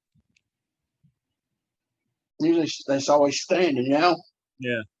 Usually that's always standing, Yeah.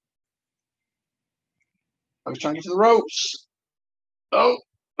 I was trying to get to the ropes. Oh,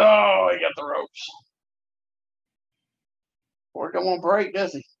 he got the ropes. Rory don't want to break,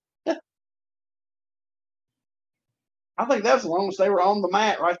 does he? I think that's as long as they were on the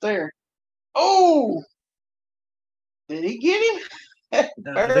mat right there. Oh! Did he get him? I think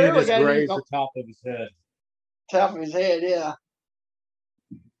it just grazed the top of his head. Top of his head, yeah.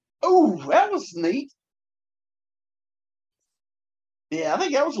 Oh, that was neat. Yeah, I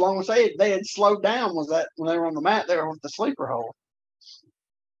think that was as long as they had slowed down. Was that when they were on the mat there with the sleeper hold?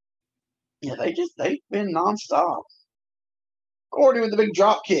 Yeah, they've been nonstop. Gordy with the big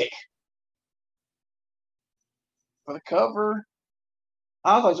drop kick for the cover.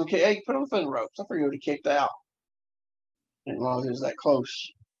 I thought it was okay. Hey, put him within the ropes. I forget he kicked out. Didn't realize it was that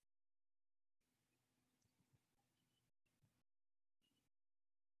close.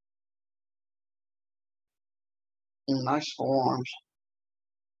 Nice forearms.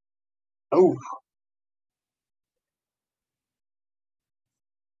 Oh.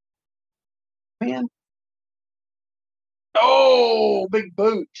 Man. Oh, big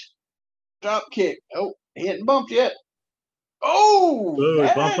boot. Drop kick. Oh, he hadn't bumped yet. Oh, ooh,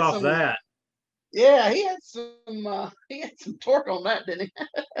 bumped off that. Yeah, he had some torque on that, didn't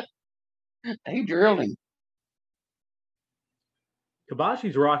he? He drilled him.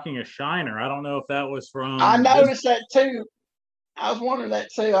 Kibashi's rocking a shiner. I don't know if that was from. I noticed that too. I was wondering that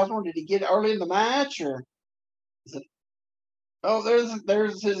too. I was wondering, did he get it early in the match or is it? Oh,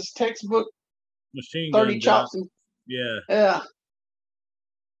 there's his textbook Machine 30 gun chops. Yeah. Yeah.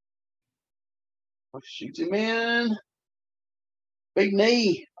 Shoots him in. Big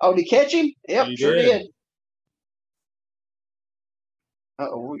knee. Oh, did he catch him? Yep, He sure did. did.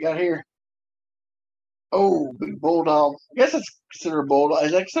 Uh-oh, we got here. Oh, big bulldog. I guess it's considered a bulldog.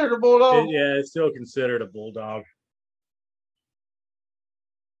 Is that considered a bulldog? Yeah, it's still considered a bulldog.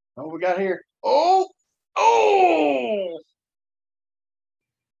 we got here? Oh!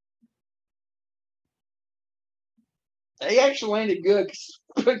 They actually landed good.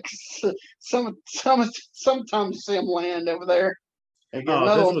 Sometimes you see them land over there. They get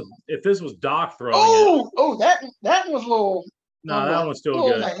another one. If this was Doc throwing that one was a little. No, that one was still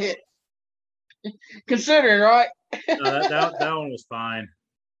good. Hit. Considering, right? No, that one was fine.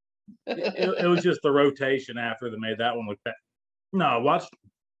 It was just the rotation after they made that one look bad. No, watch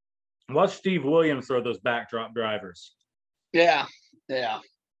Steve Williams throw those backdrop drivers. Yeah.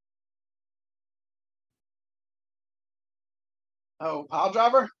 Oh, pile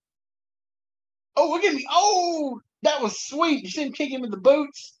driver. Oh, look at me. Oh, that was sweet. You see him kick him in the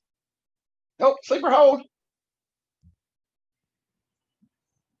boots. Oh, sleeper hold.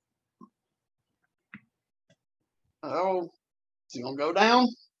 Oh, is he going to go down?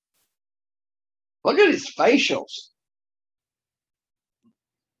 Look at his facials.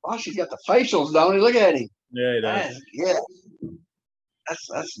 Oh, she's got the facials, don't he? Look at him. Yeah, he does.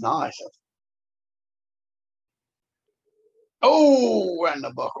 That's nice. Oh, and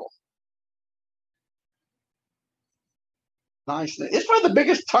the buckle. Nice. It's one of the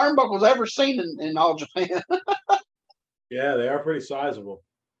biggest turnbuckles ever seen in all Japan. Yeah, they are pretty sizable.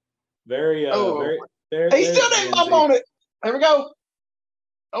 Very, he still didn't bump on it. There we go.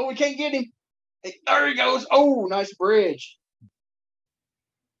 Oh, we can't get him. There he goes. Oh, nice bridge.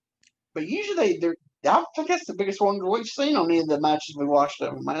 But usually I think that's the biggest one we've seen on any of the matches we watched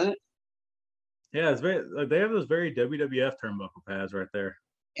of them, man. Yeah, it's very. They have those very WWF turnbuckle pads right there.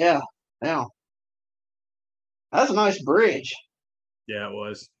 Yeah. That's a nice bridge. Yeah, it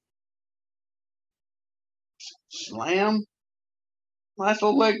was. Slam. Nice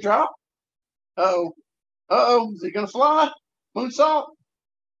little leg drop. Uh-oh. Is he going to fly? Moonsault?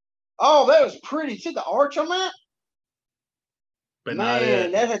 Oh, that was pretty. See the arch on that? But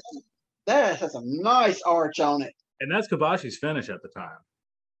man, that has a nice arch on it. And that's Kibashi's finish at the time.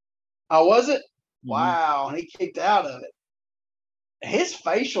 Oh, was it? Mm-hmm. Wow. And he kicked out of it. His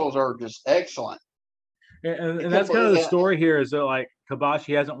facials are just excellent. And that's kind of the story here is that, like,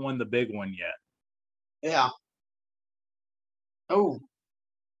 Kibashi hasn't won the big one yet. Yeah. Oh.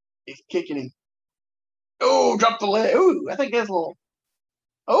 He's kicking him. Oh, drop the leg. Oh, I think that's a little.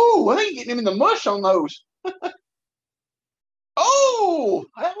 Oh, I think getting him in the mush on those. Oh,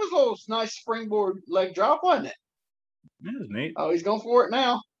 that was a little nice springboard leg drop, wasn't it? That was neat. Oh, he's going for it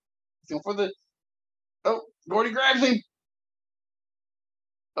now. He's going for the. Oh, Gordy grabs him.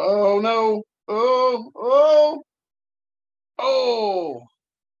 Oh, no. Oh.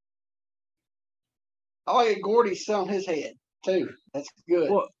 I like Gordy selling his head, too. That's good.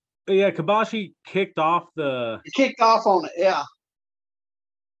 Well, yeah, Kibashi kicked off He kicked off on it, yeah.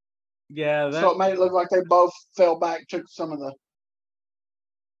 Yeah. So it made it look like they both fell back, took some of the.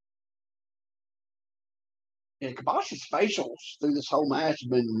 Yeah, Kibashi's facials through this whole match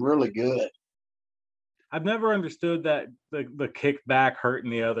have been really good. I've never understood that the kick back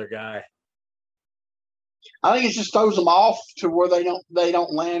hurting the other guy. I think it just throws them off to where they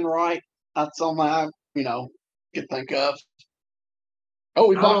don't land right. That's something I could think of. Oh,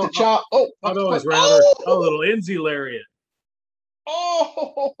 we blocked the chop. Oh, I know it's rather a little Enzy lariat.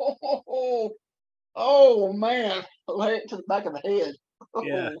 Oh man, lay it to the back of the head.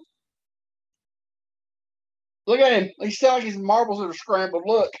 Yeah. Look at him. He's still like his marbles that are scrambled.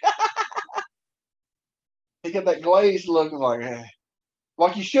 Look. He got that glazed look like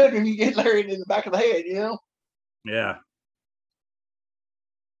you should when you get lariat in the back of the head, Yeah.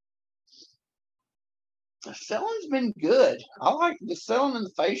 The selling's been good. I like the selling and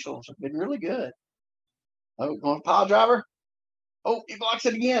the facials have been really good. Oh, going pile driver. Oh, he blocks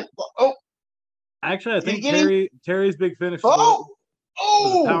it again. Oh. Actually, I think Terry's big finish was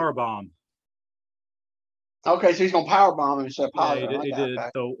a power bomb. Okay, so he's going to power bomb him instead of pile driver. He did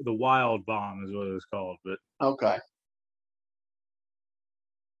the wild bomb is what it was called. But okay,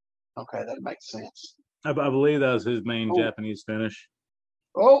 that makes sense. I believe that was his main Japanese finish.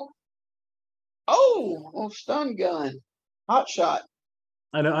 Oh, stun gun, hot shot.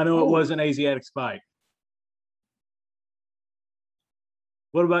 I know it was an Asiatic spike.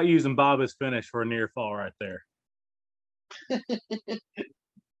 What about using Baba's finish for a near fall right there?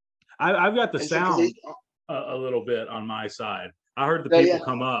 I've got the sound a little bit on my side. I heard the people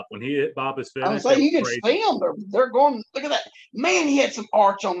come up when he hit Baba's finish. I was saying you can see them. They're going. Look at that, man! He had some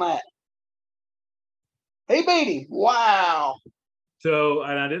arch on that. He beat him. Wow. So,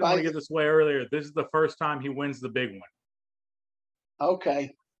 and I didn't want to get this way earlier. This is the first time he wins the big one.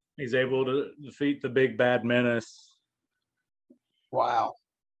 Okay. He's able to defeat the big bad menace. Wow.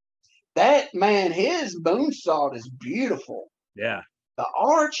 That man, his moonsault is beautiful. Yeah.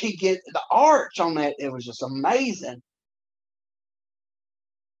 the arch on that, it was just amazing.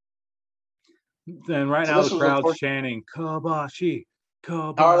 And right So now this the was the crowd's first. chanting Kobashi,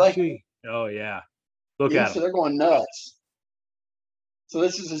 Are they? Kobashi. Oh yeah, look Yeah, at so him. they're going nuts. So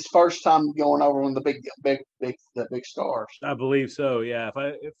this is his first time going over one of the big stars. I believe so. Yeah, if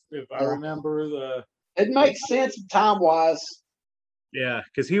I Yeah. remember It makes sense time wise. yeah,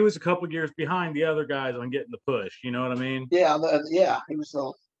 because he was a couple years behind the other guys on getting the push. You know what I mean? Yeah, he was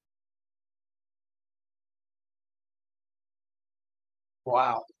the.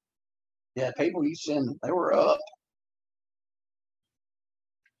 Wow. Yeah, people you send, they were up.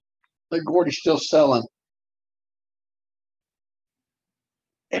 Look, Gordy's still selling.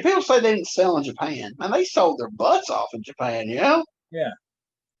 And people say they didn't sell in Japan. Man, they sold their butts off in Japan, you know? Yeah.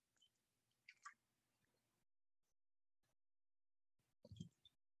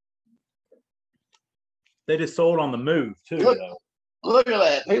 They just sold on the move too, though. Look at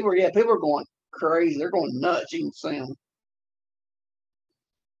that. People are going crazy. They're going nuts. You can see them.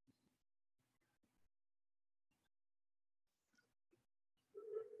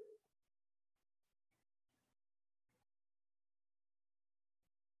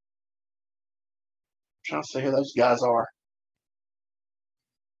 Trying to see who those guys are.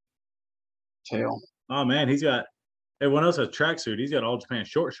 Tell. Oh man, everyone else has tracksuit. He's got All Japan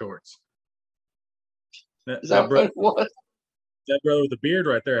short shorts. Is that what it was? That brother with the beard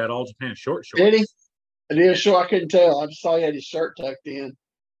right there had All Japan short shorts. Did he? I did, sure. I couldn't tell. I just saw he had his shirt tucked in.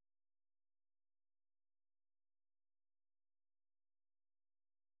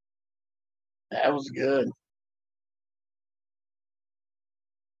 That was good.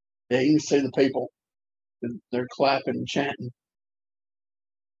 Yeah, you can see the people. They're clapping and chanting.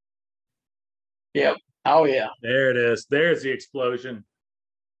 Yep. Oh, yeah. There it is. There's the explosion.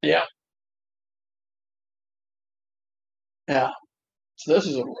 Yeah. Yeah. So this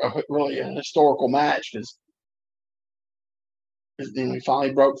is really a historical match because he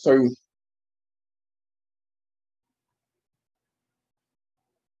finally broke through.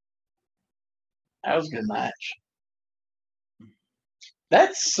 That was a good match.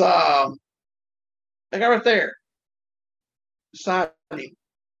 That's that guy right there. Beside him.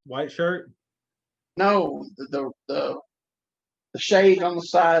 White shirt? No, the shade on the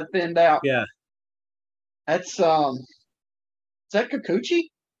side thinned out. Yeah. That's is that Kikuchi?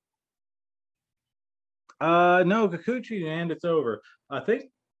 No, Kikuchi, and it's over. I think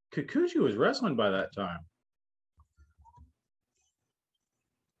Kikuchi was wrestling by that time.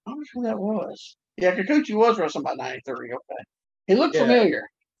 I wonder who that was. Yeah, Kikuchi was wrestling by 93. Okay. He looked familiar.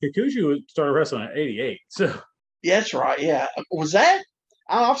 Kikuchi started wrestling at 88. So yeah, that's right. Yeah. Was that?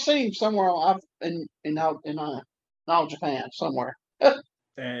 I've seen him somewhere. In All Japan somewhere. And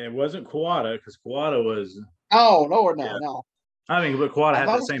it wasn't Kawada because Kawada was. Oh no. I mean, but Kawada had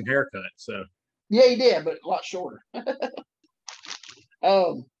the same haircut, so. Yeah, he did, but a lot shorter.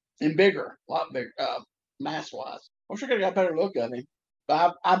 And bigger, a lot bigger, mass wise. I wish I could have got a better look at him.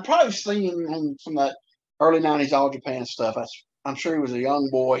 But I've probably seen him on some of that early '90s All Japan stuff. I'm sure he was a young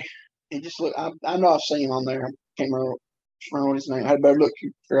boy. He just looked. I know I've seen him on there. Can't remember what his name. I had better look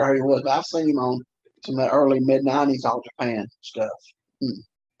for how he was, but I've seen him on some of that early mid '90s All Japan stuff.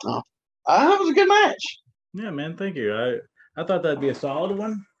 That was a good match. Yeah, man. Thank you. I thought that'd be a solid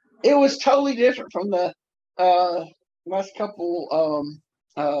one. It was totally different from the last couple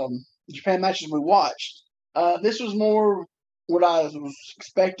Japan matches we watched. This was more what I was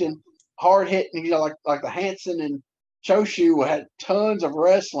expecting. Hard hitting, like the Hansen and Choshu had tons of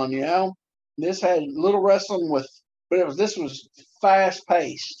wrestling. This had little wrestling but this was fast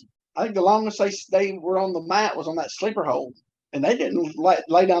paced. I think the longest they were on the mat was on that sleeper hold, and they didn't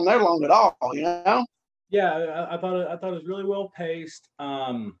lay down there long at all. Yeah, I thought it was really well paced.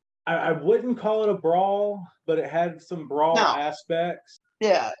 I wouldn't call it a brawl, but it had some brawl aspects.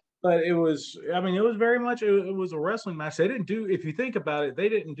 Yeah. But it was very much, it was a wrestling match. They didn't do, if you think about it, they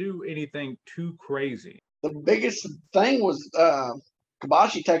didn't do anything too crazy. The biggest thing was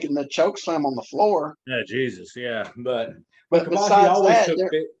Kobashi taking the choke slam on the floor. Yeah, Jesus, yeah. But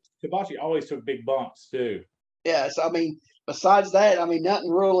Kobashi always took big bumps too. Yeah, so besides that,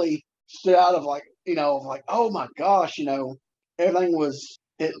 nothing really stood out of oh my gosh, everything was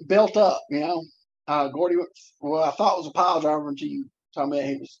built up, Gordy, I thought it was a pile driver until you told me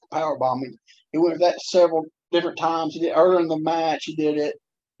he was power bombing. He went with that several different times. He did earlier in the match. He did it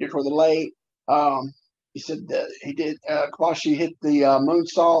for the late. He said that he did. Kobashi hit the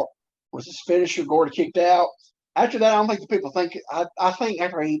moonsault was his finisher. Gordy kicked out. After that, I don't think the people think. I think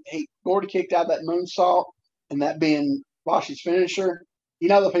after Gordy kicked out that moonsault and that being Kobashi's finisher,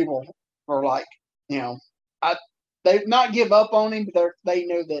 the people were like, they not give up on him, but they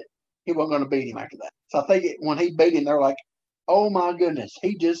knew that he wasn't going to beat him after that. So I think when he beat him, they're like, "Oh my goodness,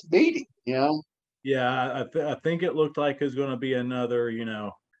 he just beat him," you know. Yeah, I think it looked like it was going to be another,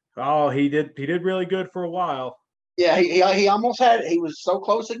 oh, he did really good for a while. Yeah, he almost had it. He was so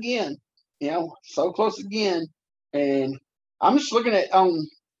close again, so close again. And I'm just looking at I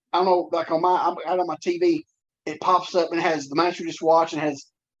don't know, like I'm out on my TV, it pops up and has the match we just watched and has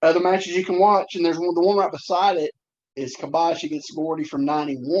other matches you can watch. And there's the one right beside it is Kobashi against Gordy from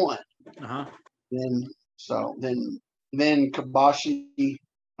 '91. Uh-huh. Then so then Kobashi,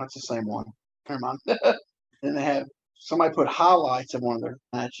 that's the same one. Never mind. Then they have somebody put highlights of one of their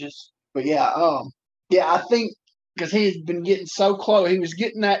matches. But yeah, I think because he had been getting so close, he was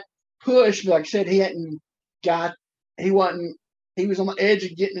getting that push. But like I said, he wasn't, he was on the edge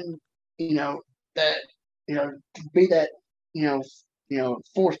of getting, that, to be that,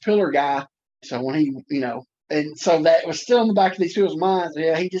 fourth pillar guy. So when and so that was still in the back of these people's minds.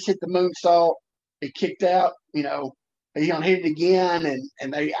 Yeah, he just hit the moonsault. He kicked out, he's gonna hit it again,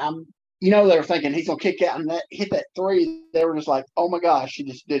 and they were thinking he's gonna kick out and hit that three. They were just like, oh my gosh, he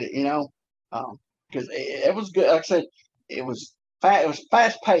just did it, because it was good. Like I said, it was fast. It was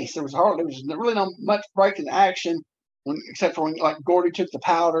fast paced. There was really not much breaking action, except for when like Gordy took the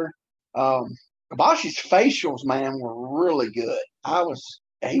powder. Kabashi's facials, man, were really good.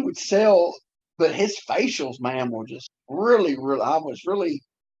 He would sell, but his facials, man, were just really, really. I was really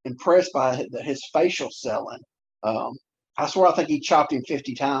impressed by his facial selling. I swear, I think he chopped him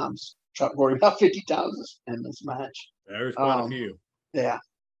 50 times. Chopped Gordy about 50 times in this match. There's quite a few. Yeah.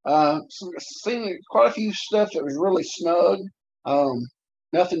 Seen quite a few stuff that was really snug.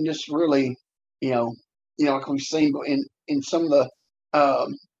 Nothing just really, like we've seen in some of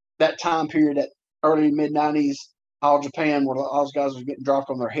the that time period, that early mid '90s, All Japan, where all those guys were getting dropped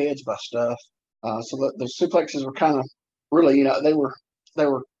on their heads by stuff. So the suplexes were kind of really, they were, they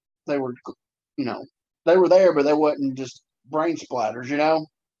were, they were there, but they wasn't just brain splatters,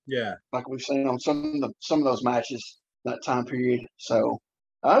 Yeah. like we've seen on some of those matches that time period. So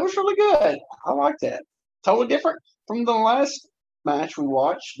it was really good. I like that. Totally different from the last match we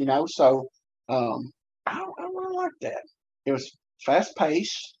watched, So I really like that. It was fast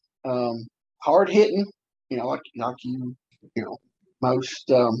paced, hard hitting, like most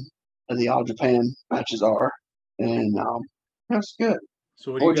of the All Japan matches are, and that's good.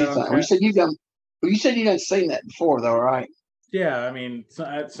 So What would you think? You said you done. Well, you said you done seen that before, though, right? Yeah, I mean,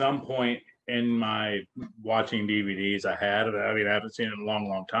 at some point in my watching DVDs, I haven't seen it in a long,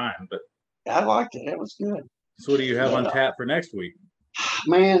 long time. But I liked it. It was good. So, what do you have on tap for next week?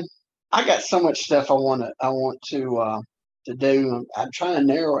 Man, I got so much stuff I want to do. I'm trying to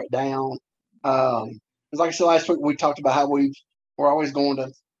narrow it down. Because like I said last week, we talked about how we're always going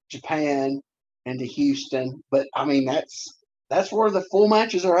to Japan and to Houston, but I mean that's where the full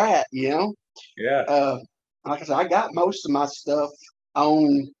matches are at, Yeah. Like I said, I got most of my stuff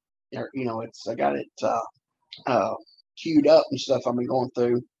on. I got it queued up and stuff. I've been going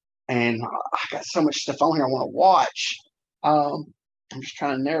through, and I got so much stuff on here I want to watch. I'm just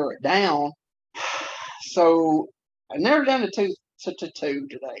trying to narrow it down. So I narrowed down to two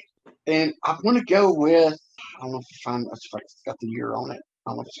today, and I want to go with. I don't know if it's got the year on it. I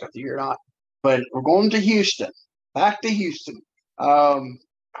don't know if it's got the year or not, but we're going to Houston. Back to Houston. I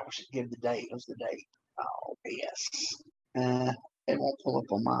wish I could give the date. What's the date? Oh, yes. It won't pull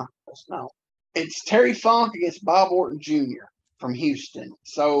up on my. No. It's Terry Funk against Bob Orton Jr. from Houston.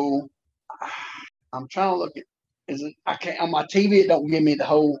 So I'm trying to look at. Is it? I can't on my TV. It don't give me the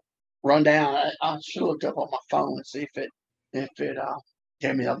whole rundown. I should look up on my phone and see if it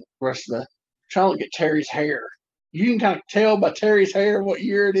gave me the rest of the. Trying to look at Terry's hair. You can kind of tell by Terry's hair what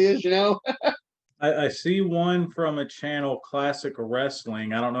year it is. I see one from a channel, Classic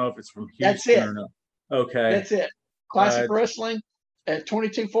Wrestling. I don't know if it's from Houston That's it. or not. Okay. That's it. Classic Wrestling at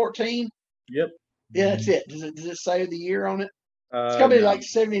 2214. Yep. Yeah, that's it. Does it say the year on it? It's gonna be like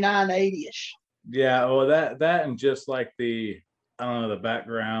 79, 80-ish. Yeah, well that and just like the I don't know, the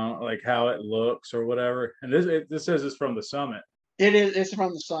background, like how it looks or whatever. And this says it's from the Summit. It is. It's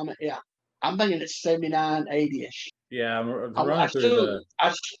from the Summit. Yeah, I'm thinking it's 79, 80-ish. Yeah, I'm running I through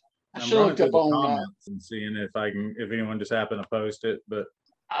should look up on comments and seeing if anyone just happened to post it. But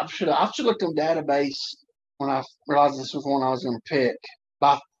I should look on database when I realized this was one I was going to pick.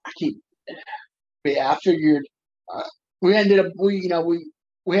 But I figured we hadn't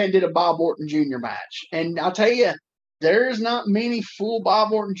did a Bob Orton Jr. match, and I'll tell you, there's not many full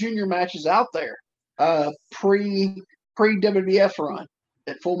Bob Orton Jr. matches out there. Pre WWF run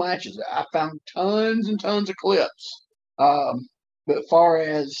at full matches, I found tons and tons of clips. But as far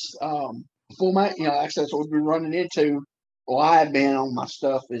as full match. Actually, that's what we've been running into. Well, I have been on my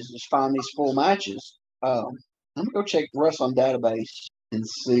stuff is just find these full matches. Let me go check Wrestling Database and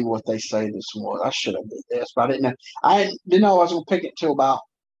see what they say this was. I should have did this, but I didn't know. I didn't know I was going to pick it till about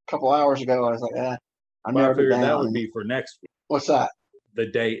a couple hours ago. I was like, I Well, I narrowed it figured down. that would be for next week, What's that? the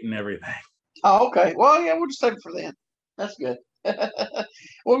date and everything. Oh, okay. Well, yeah, we'll just save it for then. That's good.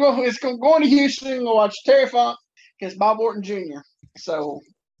 It's going to Houston. We'll watch Terry Funk against Bob Orton Jr. So,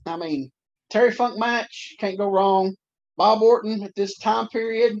 I mean, Terry Funk match, can't go wrong. Bob Orton at this time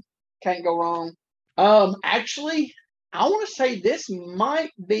period, can't go wrong. Actually, I want to say this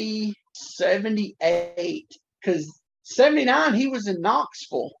might be 78 because 79 he was in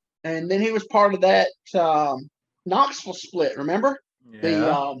Knoxville, and then he was part of that Knoxville split. Remember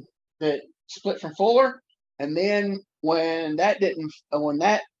that split from Fuller, and then when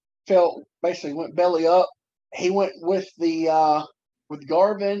that fell, basically went belly up, he went with the with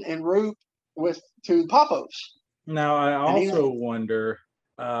Garvin and Roop to Papos. Now I also wonder,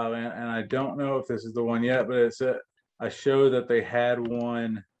 and I don't know if this is the one yet, but it's a show that they had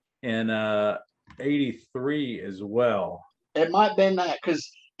one in '83 as well. It might have been that because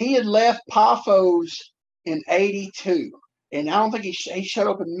he had left Paphos in '82, and I don't think he showed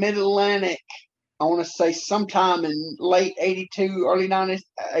up in Mid Atlantic. I want to say sometime in late '82, early '90s,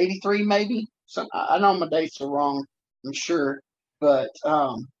 '83 maybe. I know my dates are wrong, I'm sure, but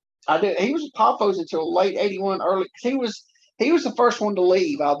I did. He was at Paphos until late '81, early. He was the first one to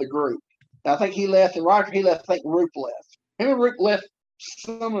leave out of the group. I think he left, and right after he left, I think Roop left. Him and Roop left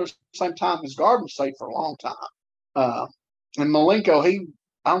similar same time as Garvin stayed for a long time. And Malenko,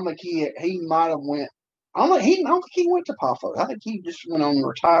 I don't think he might have went. I don't think he went to Paphos. I think he just went on and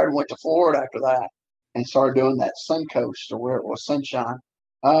retired and went to Florida after that and started doing that Suncoast or where it was Sunshine.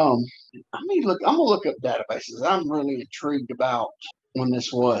 I'm gonna look up databases. I'm really intrigued about when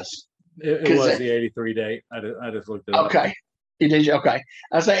this was. It was the '83 date. I just looked it up. Okay. You did? Okay.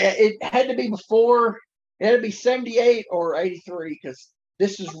 I say it had to be before. It had to be 78 or 83 because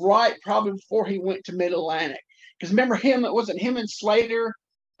this is right probably before he went to Mid Atlantic. Because remember him? It wasn't him and Slater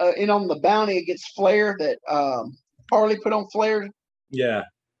in on the bounty against Flair that Harley put on Flair. Yeah.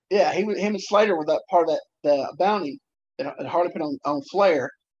 Yeah, him and Slater were that part of the bounty that Harley put on Flair,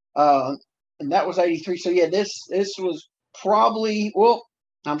 and that was '83. So yeah, this was probably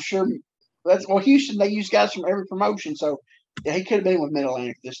I'm sure Houston, they use guys from every promotion, so yeah, he could have been with Mid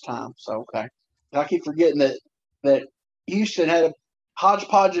Atlantic this time. So okay, I keep forgetting that Houston had a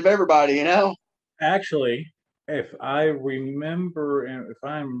hodgepodge of everybody. Actually, if I remember, and if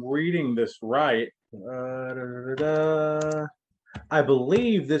I'm reading this right, I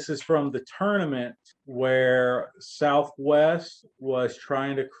believe this is from the tournament where Southwest was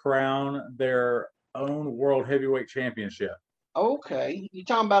trying to crown their own World Heavyweight Championship. Okay, you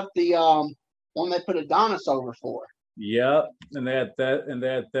talking about the one they put Adonis over for? Yep, and they had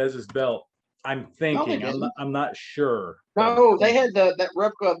Thesz's belt. I'm thinking. No, I'm not sure. No, they had that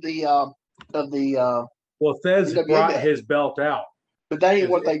replica of the. Well, Thesz brought his belt out, but that ain't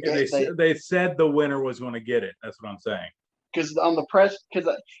what they get. They said the winner was going to get it. That's what I'm saying. Because on the press,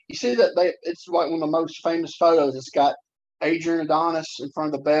 because you see that it's like one of the most famous photos. It's got Adrian Adonis in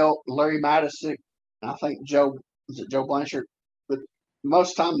front of the belt, Larry Madison, and I think Joe Blanchard. But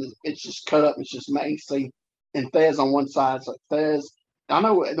most times it's just cut up. It's just Macy and Thesz on one side. It's like Thesz. I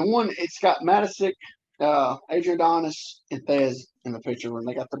know the one. It's got Madison, Adrian Adonis, and Thesz in the picture when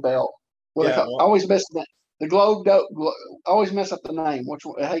they got the belt. Well, yeah, always mess the Globe. Always mess up the name. Which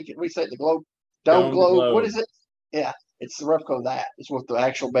we say the Globe. Dome Globe. What is it? Yeah. It's the replica of that. It's what the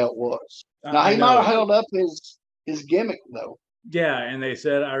actual belt was. Now he might have held up his gimmick though. Yeah, and they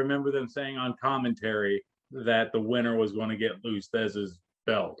said I remember them saying on commentary that the winner was going to get Lou Thesz's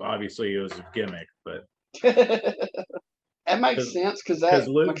belt. Obviously, it was a gimmick, but that makes sense because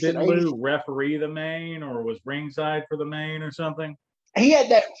didn't Lou referee the main or was ringside for the main or something? He had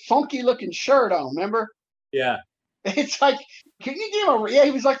that funky looking shirt on. Remember? Yeah. It's like, can you give him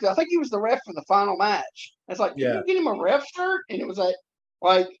he was like, I think he was the ref for the final match. It's like, can you get him a ref shirt? And it was like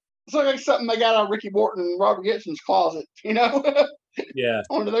it's like something they got out of Ricky Morton and Robert Gibson's closet, Yeah.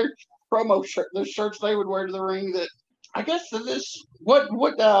 One of their promo those shirts they would wear to the ring that, I guess what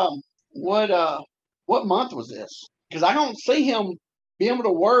month was this? Because I don't see him being able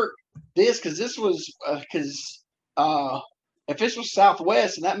to work this because this was, if this was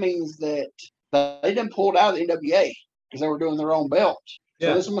Southwest, and that means that they done pulled out of the NWA because they were doing their own belt.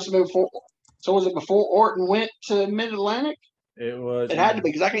 So this must have been before. So was it before Orton went to Mid Atlantic? It was. It had to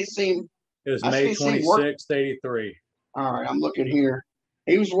be because I can't see him. It was May 26th, '83. All right, I'm looking here.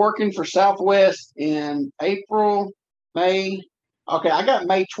 He was working for Southwest in April, May, Okay, I got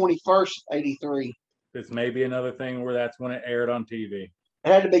May 21st, 83. This may be another thing where that's when it aired on TV. It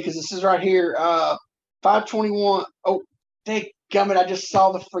had to be because this is right here. 521. Oh, dang gummit! I just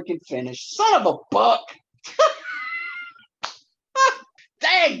saw the freaking finish. Son of a buck!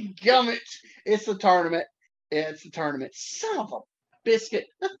 Dang gummit! It's the tournament. Yeah, it's the tournament. Son of a biscuit!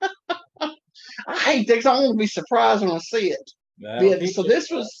 I hate this. I want to be surprised when I see it. Yeah, so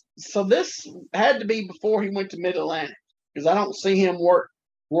this had to be before he went to Mid Atlantic because I don't see him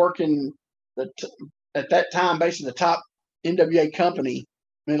working at that time basically the top NWA company,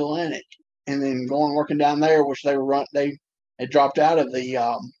 Mid Atlantic, and then going working down there, which they had dropped out of they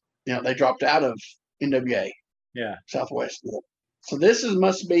dropped out of NWA. Yeah, Southwest. So this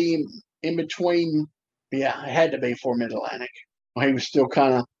must be in between. Yeah, it had to be for Mid Atlantic. Well, he was still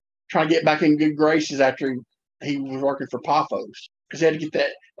kind of trying to get back in good graces after he was working for Poffos because he had to get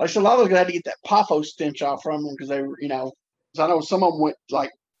that. Like so, a lot of those guys had to get that Poffo stench off from them because they were, because I know some of them went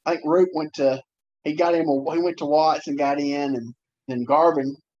like I think Root went to he went to Watts and got in, and then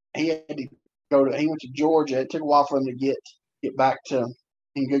Garvin he had to he went to Georgia. It took a while for him to get back to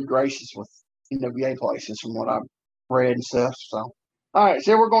in good graces with NWA places from what I've read and stuff. So all right,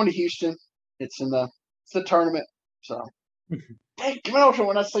 so we're going to Houston. It's the tournament. So dang, coming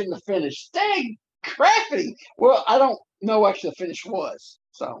when I seen the finish. Dang, crappy. Well, I don't know what the finish was.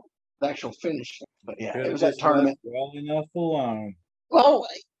 So the actual finish. But yeah, it was that tournament. Well enough alone. Well,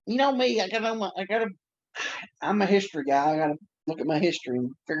 you know me, I'm a history guy. I gotta look at my history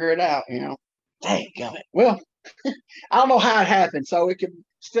and figure it out, Dang it. Well, I don't know how it happened, so it could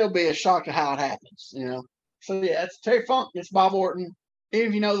still be a shock to how it happens, So yeah, it's Terry Funk, it's Bob Orton. Even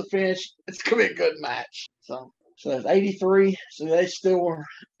if you know the finish, it's gonna be a good match. So it's 83. So they still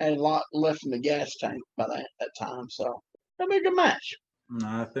had a lot left in the gas tank by that time. So it'll be a good match.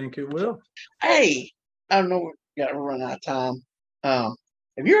 I think it will. Hey, I don't know. We got to run out of time.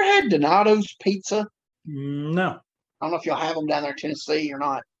 Have you ever had Donato's Pizza? No. I don't know if y'all have them down there in Tennessee or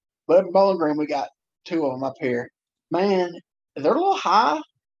not. But up in Bowling Green, we got 2 of them up here. Man, they're a little high,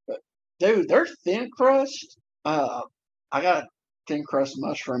 but dude, they're thin crust. I got a thin crust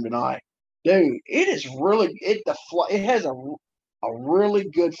mushroom tonight. Dude, it is really it has a really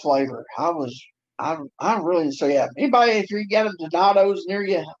good flavor. I really so yeah. Anybody if you got a Donato's near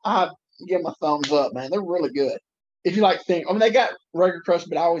you, I give them a thumbs up, man. They're really good. If you like thin, they got regular crust,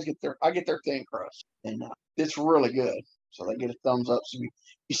 but I get their thin crust, and it's really good. So they get a thumbs up. So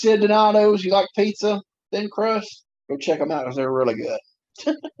you said Donato's, you like pizza, thin crust, go check them out because they're really good.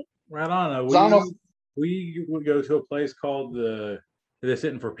 Right on. We would go to a place called this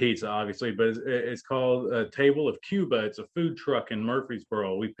isn't for pizza, obviously, but it's called a Table of Cuba. It's a food truck in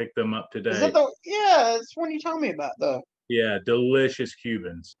Murfreesboro. We picked them up today. It's one you told me about, though. Yeah, delicious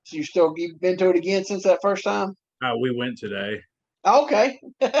Cubans. So you've been to it again since that first time? We went today. Okay.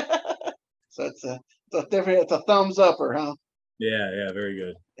 So it's a thumbs upper, huh? Yeah, very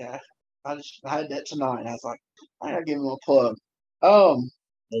good. Yeah, I had that tonight, and I was like, I gotta give him a plug.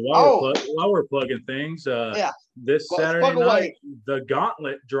 While we're plugging things, this Saturday night, the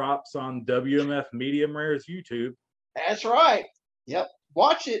Gauntlet drops on WMF Medium Rare's YouTube. That's right. Yep,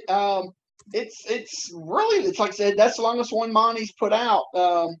 watch it. It's really like I said, that's the longest one Monty's put out.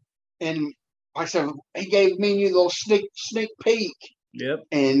 And like I said, he gave me and you a little sneak peek. Yep.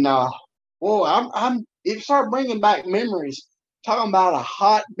 And it started bringing back memories. Talking about a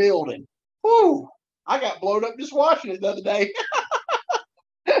hot building. Whoo! I got blowed up just watching it the other day.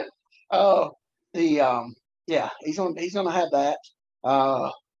 He's gonna have that. I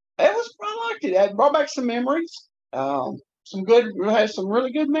liked it. It brought back some memories. We had some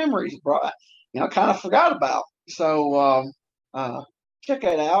really good memories. Brought, kind of forgot about. So check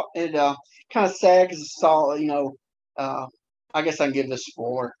that out. And kind of sad because it's all I guess I can give this a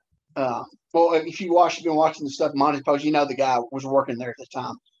spoiler. Well, if you been watching the stuff Monty Post, the guy was working there at the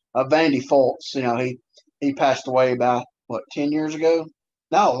time. Vandy Foltz, he passed away about 10 years ago?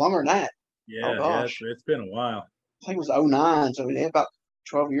 No, longer than that. Yeah, it's been a while. I think it was 2009, so about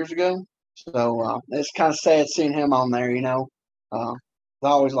 12 years ago. So it's kind of sad seeing him on there. I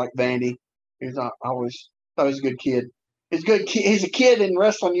always liked Vandy. He's always thought he was a good kid. He's a kid in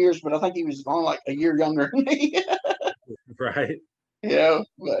wrestling years, but I think he was only like a year younger than me. Right. But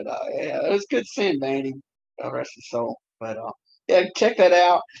it was good seeing Vandy, rest his soul. But check that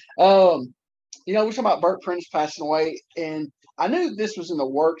out. We're talking about Bert Prentice passing away, and I knew this was in the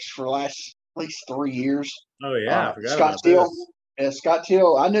works for the last at least 3 years. Oh yeah, I forgot Scott about Teal. this. Yeah, Scott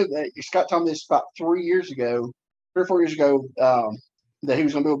Teal. I knew that Scott told me this about 3 years ago, 3 or 4 years ago, that he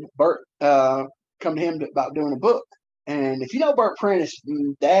was going to do Bert come to him about doing a book. And if you know Bert Prentice,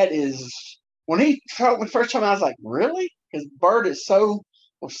 that is when he first time I was like, really? because Bert was so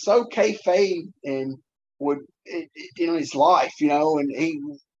kayfabe and would his life, and he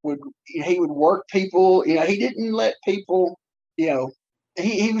would work people. He didn't let people,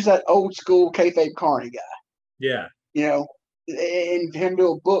 he was that old school kayfabe Carney guy. Yeah. And him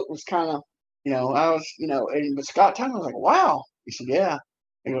do a book was kind of, I was, but Scott Tyler was like, wow. He said, yeah.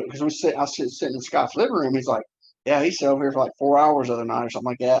 Because I was sitting in Scott's living room. He's like, yeah, he sat over here for like 4 hours the other night or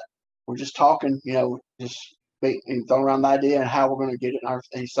something like that. We're just talking, just and throwing around the idea and how we're going to get it and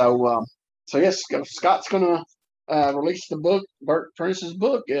everything. So yes, Scott's going to release the book, Bert Prentice's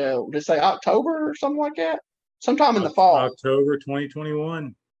book. Did they say October or something like that? Sometime in the fall. October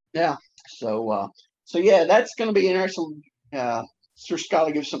 2021. Yeah. So yeah, that's going to be interesting. Sir Scott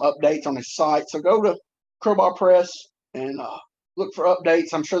will give some updates on his site. So go to Crowbar Press and look for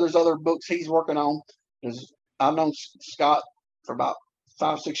updates. I'm sure there's other books he's working on. Because I've known Scott for about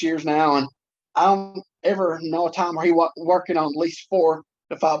 5-6 years now, and I don't ever know a time where he wasn't working on at least 4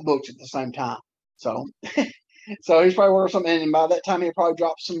 to 5 books at the same time. So, so he's probably working on something, and by that time he'll probably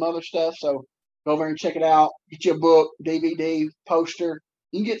drop some other stuff. So go over and check it out. Get you a book, DVD, poster.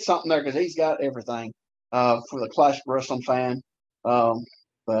 You can get something there because he's got everything for the classic wrestling fan. Yeah,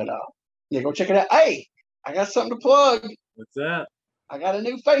 go check it out. Hey, I got something to plug. What's that? I got a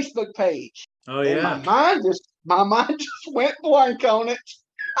new Facebook page. Oh yeah. And my mind just went blank on it.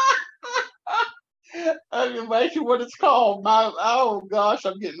 I can imagine what it's called. Oh gosh,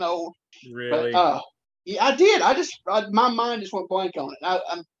 I'm getting old. Really? But, yeah, I did. My mind just went blank on it.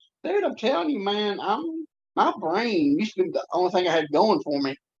 I'm telling you, man, my brain used to be the only thing I had going for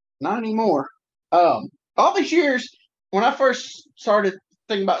me. Not anymore. All these years, when I first started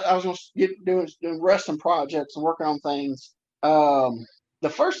thinking about, I was going to get doing wrestling projects and working on things. The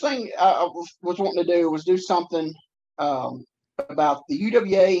first thing I was wanting to do was do something about the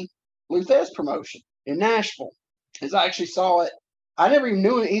UWA Lou Thesz promotion in Nashville. As I actually saw it, I never even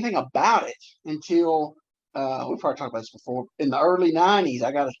knew anything about it until we probably talked about this before. In the early '90s,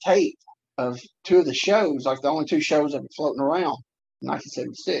 I got a tape of 2 of the shows, like the only 2 shows that were floating around in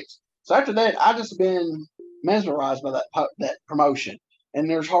 1976. So after that, I just been mesmerized by that promotion, and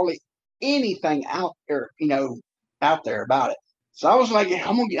there's hardly anything out there, out there about it. So I was like,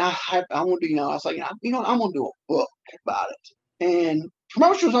 I'm gonna do. I was like, I'm gonna do a book about it. And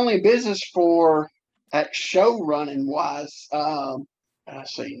promotion was only in business for at show running wise. I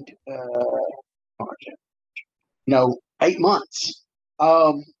see, 8 months.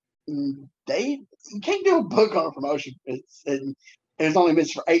 You can't do a book on a promotion. It's only been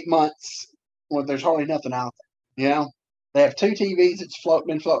for 8 months when there's hardly nothing out there. They have 2 TVs that's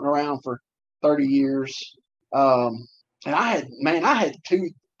been floating around for 30 years. And I had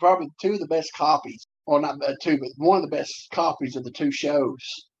probably 2 of the best copies. Well, not 2, but one of the best copies of the 2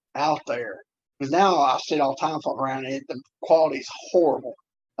 shows out there. Because now I see it all the time floating around, and the quality is horrible.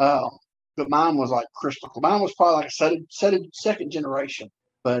 But mine was like crystal clear. Mine was probably like a second generation.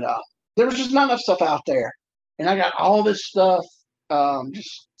 But there was just not enough stuff out there. And I got all this stuff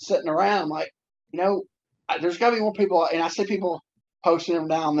just sitting around. Like, there's got to be more people. And I see people posting them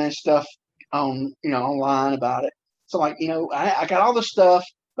down this stuff on, online about it. So like, I got all this stuff,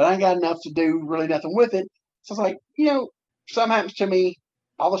 but I ain't got enough to do really nothing with it. So it's like, if something happens to me,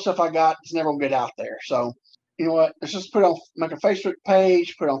 all the stuff I got is never gonna get out there. So you know what? Let's just make a Facebook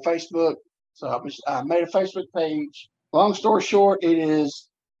page, put it on Facebook. So I made a Facebook page. Long story short, it is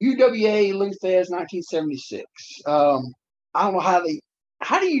UWA Lou Thesz 1976. I don't know how do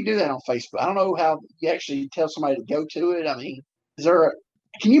you do that on Facebook? I don't know how you actually tell somebody to go to it. I mean,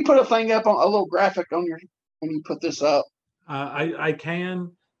 can you put a thing up on a little graphic on when you put this up? I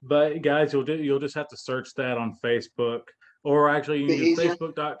can, but guys, you'll just have to search that on Facebook, or actually you can do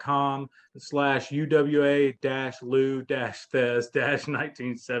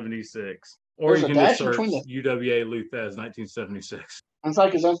facebook.com/UWA-Lou-Thesz-1976, or you can just search UWA Lou Thesz 1976. I'm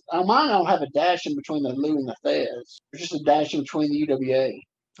sorry, because on mine I don't have a dash in between the Lou and the Thesz. There's just a dash in between the UWA.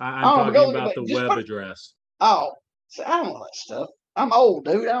 I'm talking about the web address. Oh, see, I don't know that stuff. I'm old,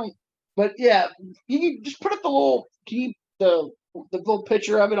 dude. But yeah, you can just put up the little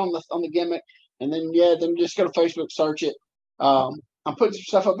picture of it on the gimmick, and then just go to Facebook, search it. I'm putting some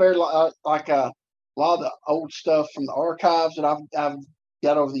stuff up there like a lot of the old stuff from the archives that I've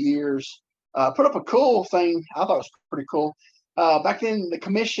got over the years. Put up a cool thing. I thought it was pretty cool. Back then, the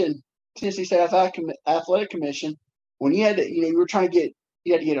commission, Tennessee State Athletic Commission, when you had to, you were trying to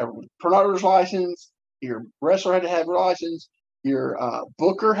you had to get a promoter's license. Your wrestler had to have a license. Your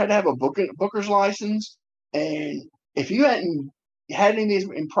booker had to have a booker's license. And if you hadn't had any of these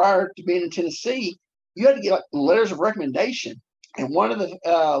prior to being in Tennessee, you had to get like letters of recommendation. And one of the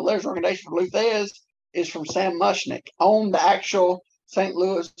letters of recommendation for Lou Thesz is from Sam Mushnick on the actual St.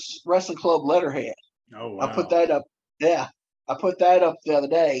 Louis Wrestling Club letterhead. Oh, I wow. put that up. Yeah, I put that up the other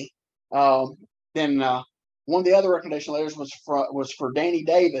day. Then one of the other recommendation letters was for Danny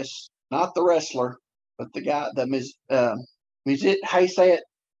Davis, not the wrestler, but the guy, the music. How you say it?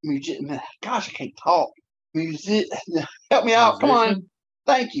 Music. Gosh, I can't talk. Music. Help me out. Come on. Musician?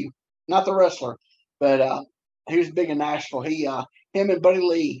 Thank you. Not the wrestler, but he was big in Nashville. Him and Buddy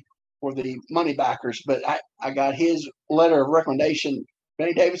Lee were the money backers. But I got his letter of recommendation,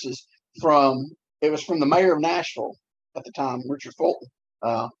 Danny Davis's, it was from the mayor of Nashville at the time, Richard Fulton.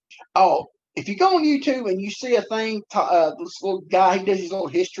 If you go on YouTube and you see a thing, this little guy, he does his little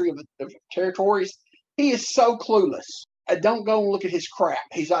history of territories. He is so clueless. Don't go and look at his crap.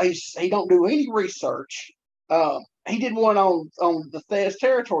 He don't do any research. He did one on the Thez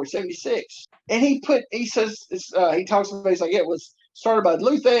territory, 76, and he says he talks about, he's like, it was started by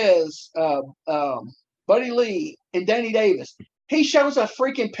Lou Thez, Buddy Lee, and Danny Davis. He shows a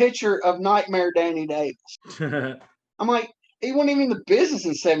freaking picture of Nightmare Danny Davis. I'm like, he wasn't even in the business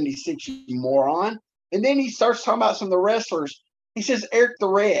in 76, you moron. And then he starts talking about some of the wrestlers. He says Eric the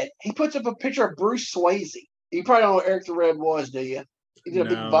Red. He puts up a picture of Bruce Swayze. You probably don't know what Eric the Red was, do you? He's a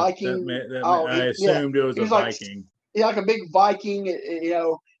big Viking. I assumed it was a Viking. Yeah, like a big Viking,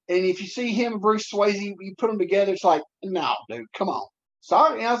 And if you see him and Bruce Swayze, you put them together, it's like, no, dude, come on.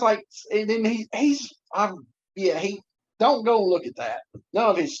 Sorry. And I was like, and then he don't go and look at that. None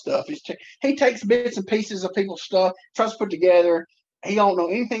of his stuff. He takes bits and pieces of people's stuff, tries to put together. He don't know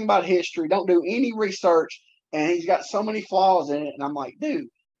anything about history, don't do any research, and he's got so many flaws in it. And I'm like, dude,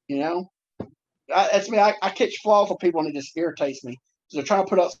 that's me. I catch flaws with people, and it just irritates me. So they're trying to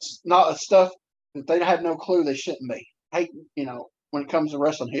put up not stuff that they have no clue they shouldn't be. I hate, when it comes to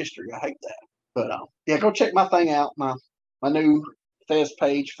wrestling history, I hate that. But yeah, go check my thing out, my new Thez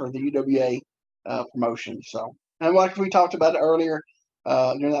page for the UWA promotion. So, and like we talked about it earlier,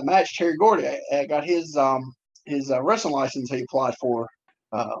 during that match, Terry Gordy got his wrestling license he applied for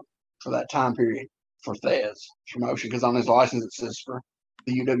that time period for Thez promotion, because on his license it says for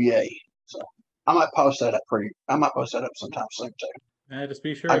the UWA. So I might post that up sometime soon too. Just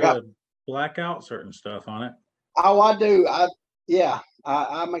be sure to black out certain stuff on it. Oh, I do.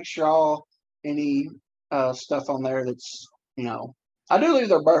 I make sure all any stuff on there that's, I do leave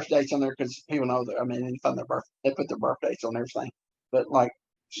their birth dates on there because people know that. I mean, they put their birth dates on everything. But like,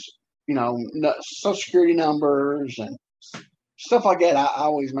 Social Security numbers and stuff like that, I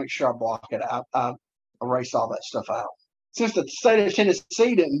always make sure I block it out. I erase all that stuff out. Since the state of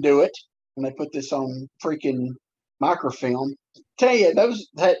Tennessee didn't do it when they put this on freaking microfilm, tell you I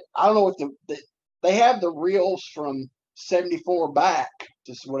don't know what they have the reels from 74 back,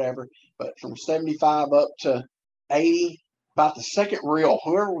 just whatever, but from 75 up to 80, about the second reel,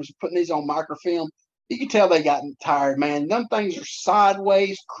 whoever was putting these on microfilm, you can tell they got tired, man. Them things are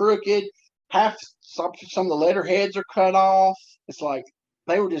sideways, crooked. Some of the letterheads are cut off. It's like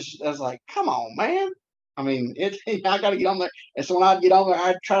I was like, come on, man. I mean, I got to get on there. And so when I'd get on there,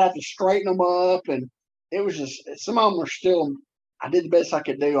 I'd try to have to straighten them up, and it was just, some of them were still, I did the best I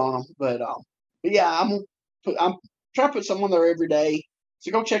could do on them, but yeah, I'm trying to put something on there every day.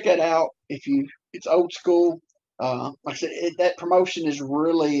 So go check that out. It's old school. Like I said, that promotion is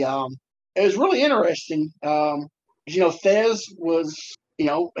really, it was really interesting. Thez was, he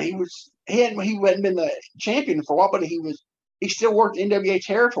hadn't been the champion for a while, but he still worked NWA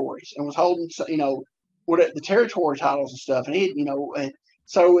territories and was holding, the territory titles and stuff. And and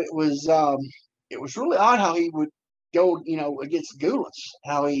so it was really odd how he would go, against Goulas,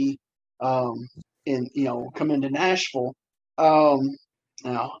 how he, come into Nashville. I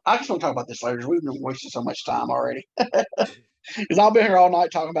just want to talk about this later. We've been wasting so much time already. Because I've been here all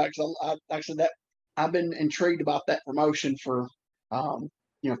night talking about it. Because like I said, that I've been intrigued about that promotion for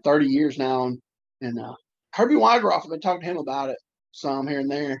 30 years now, and Herbie Weigroff, I've been talking to him about it some here and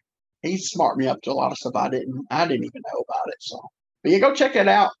there. He's smarted me up to a lot of stuff I didn't even know about it. So, but yeah, go check that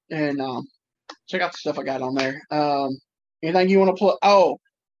out and check out the stuff I got on there. Anything you want to plug? Oh,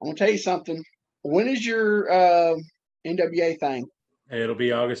 I'm gonna tell you something. When is your NWA thing? It'll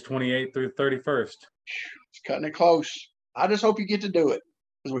be August 28th through 31st. It's cutting it close. I just hope you get to do it,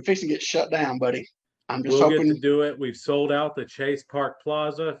 because we're fixing to get shut down, buddy. I'm just hoping. We'll get to do it. We've sold out the Chase Park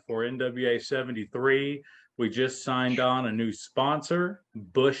Plaza for NWA 73. We just signed on a new sponsor,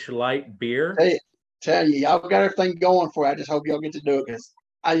 Busch Light Beer. Hey, tell you, y'all got everything going for you. I just hope y'all get to do it, because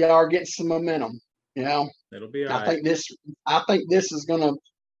y'all are getting some momentum. It'll be all right. I think this is gonna.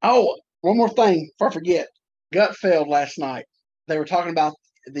 Oh, one more thing before I forget. Gutfeld last night. They were talking about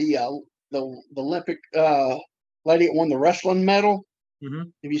the Olympic lady that won the wrestling medal. Mm-hmm.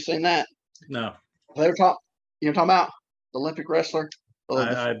 Have you seen that? No. They were talking. Talking about the Olympic wrestler.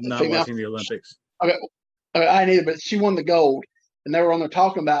 I'm not female. watching the Olympics. Okay, I neither, but she won the gold, and they were on there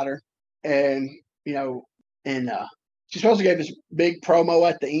talking about her, and she's supposed to give this big promo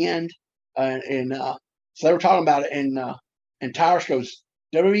at the end, and so they were talking about it, and Towers goes,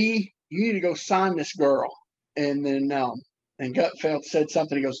 WWE, you need to go sign this girl, and then and Gutfeld said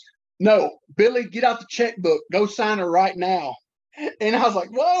something. He goes, no, Billy, get out the checkbook, go sign her right now, and I was like,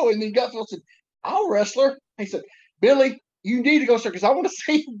 whoa, and then Gutfeld said, I'll wrestle her. He said, Billy, you need to go, sir, because I want to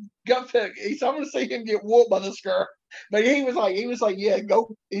see Gutfeld. I want to see him get whooped by this girl. But he was like, yeah,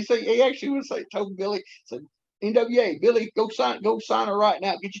 go. He said he actually was like told Billy, said NWA, Billy, go sign her right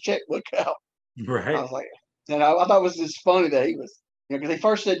now. Get your checkbook out. Right. I was like, and I thought it was just funny that he was, because he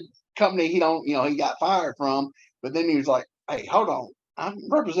first said company he got fired from, but then he was like, hey, hold on, I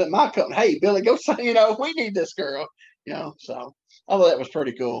represent my company. Hey, Billy, go sign. We need this girl. So I thought that was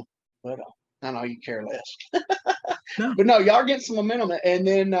pretty cool. But I know you care less. No. But no, y'all are getting some momentum. And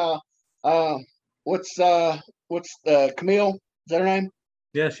then what's Camille? Is that her name?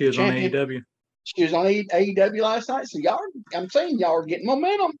 Yeah, she was on AEW. She was on AEW last night. So I'm saying y'all are getting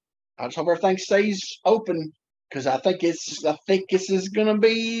momentum. I just hope everything stays open, because I think this is gonna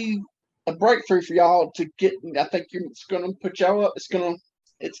be a breakthrough for y'all to get. I think it's gonna put y'all up. It's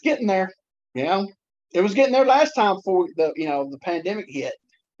getting there. It was getting there last time before the pandemic hit.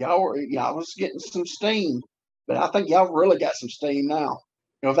 Y'all was getting some steam, but I think y'all really got some steam now.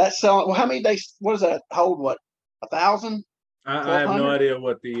 If that's selling, well, how many days? What does that hold? What, 1,000? I have no idea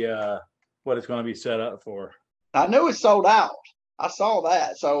what it's going to be set up for. I knew it sold out. I saw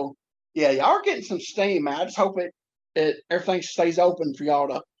that. So yeah, y'all are getting some steam, man. I just hope everything stays open for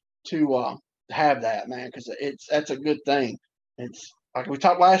y'all to have that, man, because that's a good thing. It's like we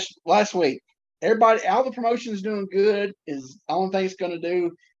talked last week. Everybody, all the promotions doing good. Is the only thing it's going to do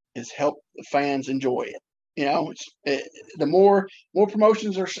is help the fans enjoy it. The more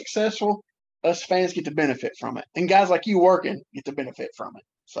promotions are successful, us fans get to benefit from it, and guys like you working get to benefit from it.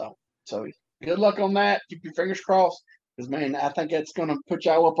 So good luck on that. Keep your fingers crossed, because man, I think that's going to put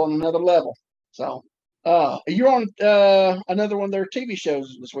y'all up on another level. So you're on another one of their TV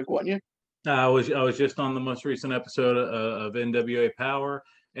shows this week, wasn't you? I was just on the most recent episode of NWA Power.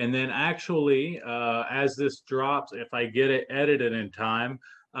 And then actually, as this drops, if I get it edited in time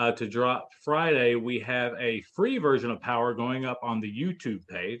to drop Friday, we have a free version of Power going up on the YouTube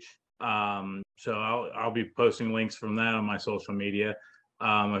page. So I'll be posting links from that on my social media.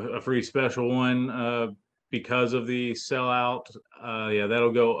 A free special one because of the sellout.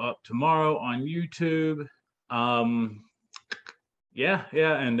 That'll go up tomorrow on YouTube. Yeah,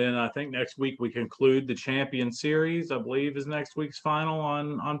 and then I think next week we conclude the Champion Series. I believe is next week's final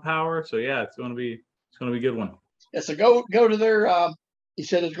on Power. So yeah, it's going to be a good one. Yeah, so go to their. You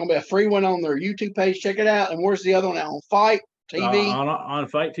said there's going to be a free one on their YouTube page. Check it out. And where's the other one out? On Fight TV? On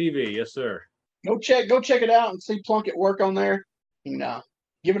Fight TV, yes sir. Go check it out and see Plunkett work on there.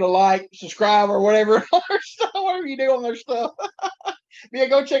 Give it a like, subscribe, or whatever you do on their stuff. Yeah,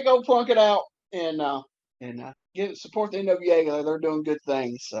 go check old Plunkett out and support the NWA. They're doing good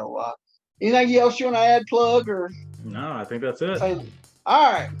things. So, anything else you want to add, plug, or? No, I think that's it.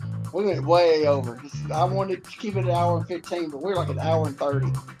 All right, we went way over. I wanted to keep it an hour and 15, but we're like an hour and 30.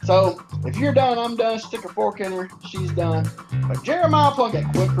 So, if you're done, I'm done. Stick a fork in her. She's done. But Jeremiah Plunkett,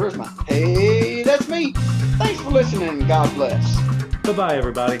 Quick Charisma. Hey, that's me. Thanks for listening. God bless. Bye-bye,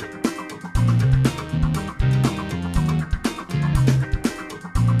 everybody.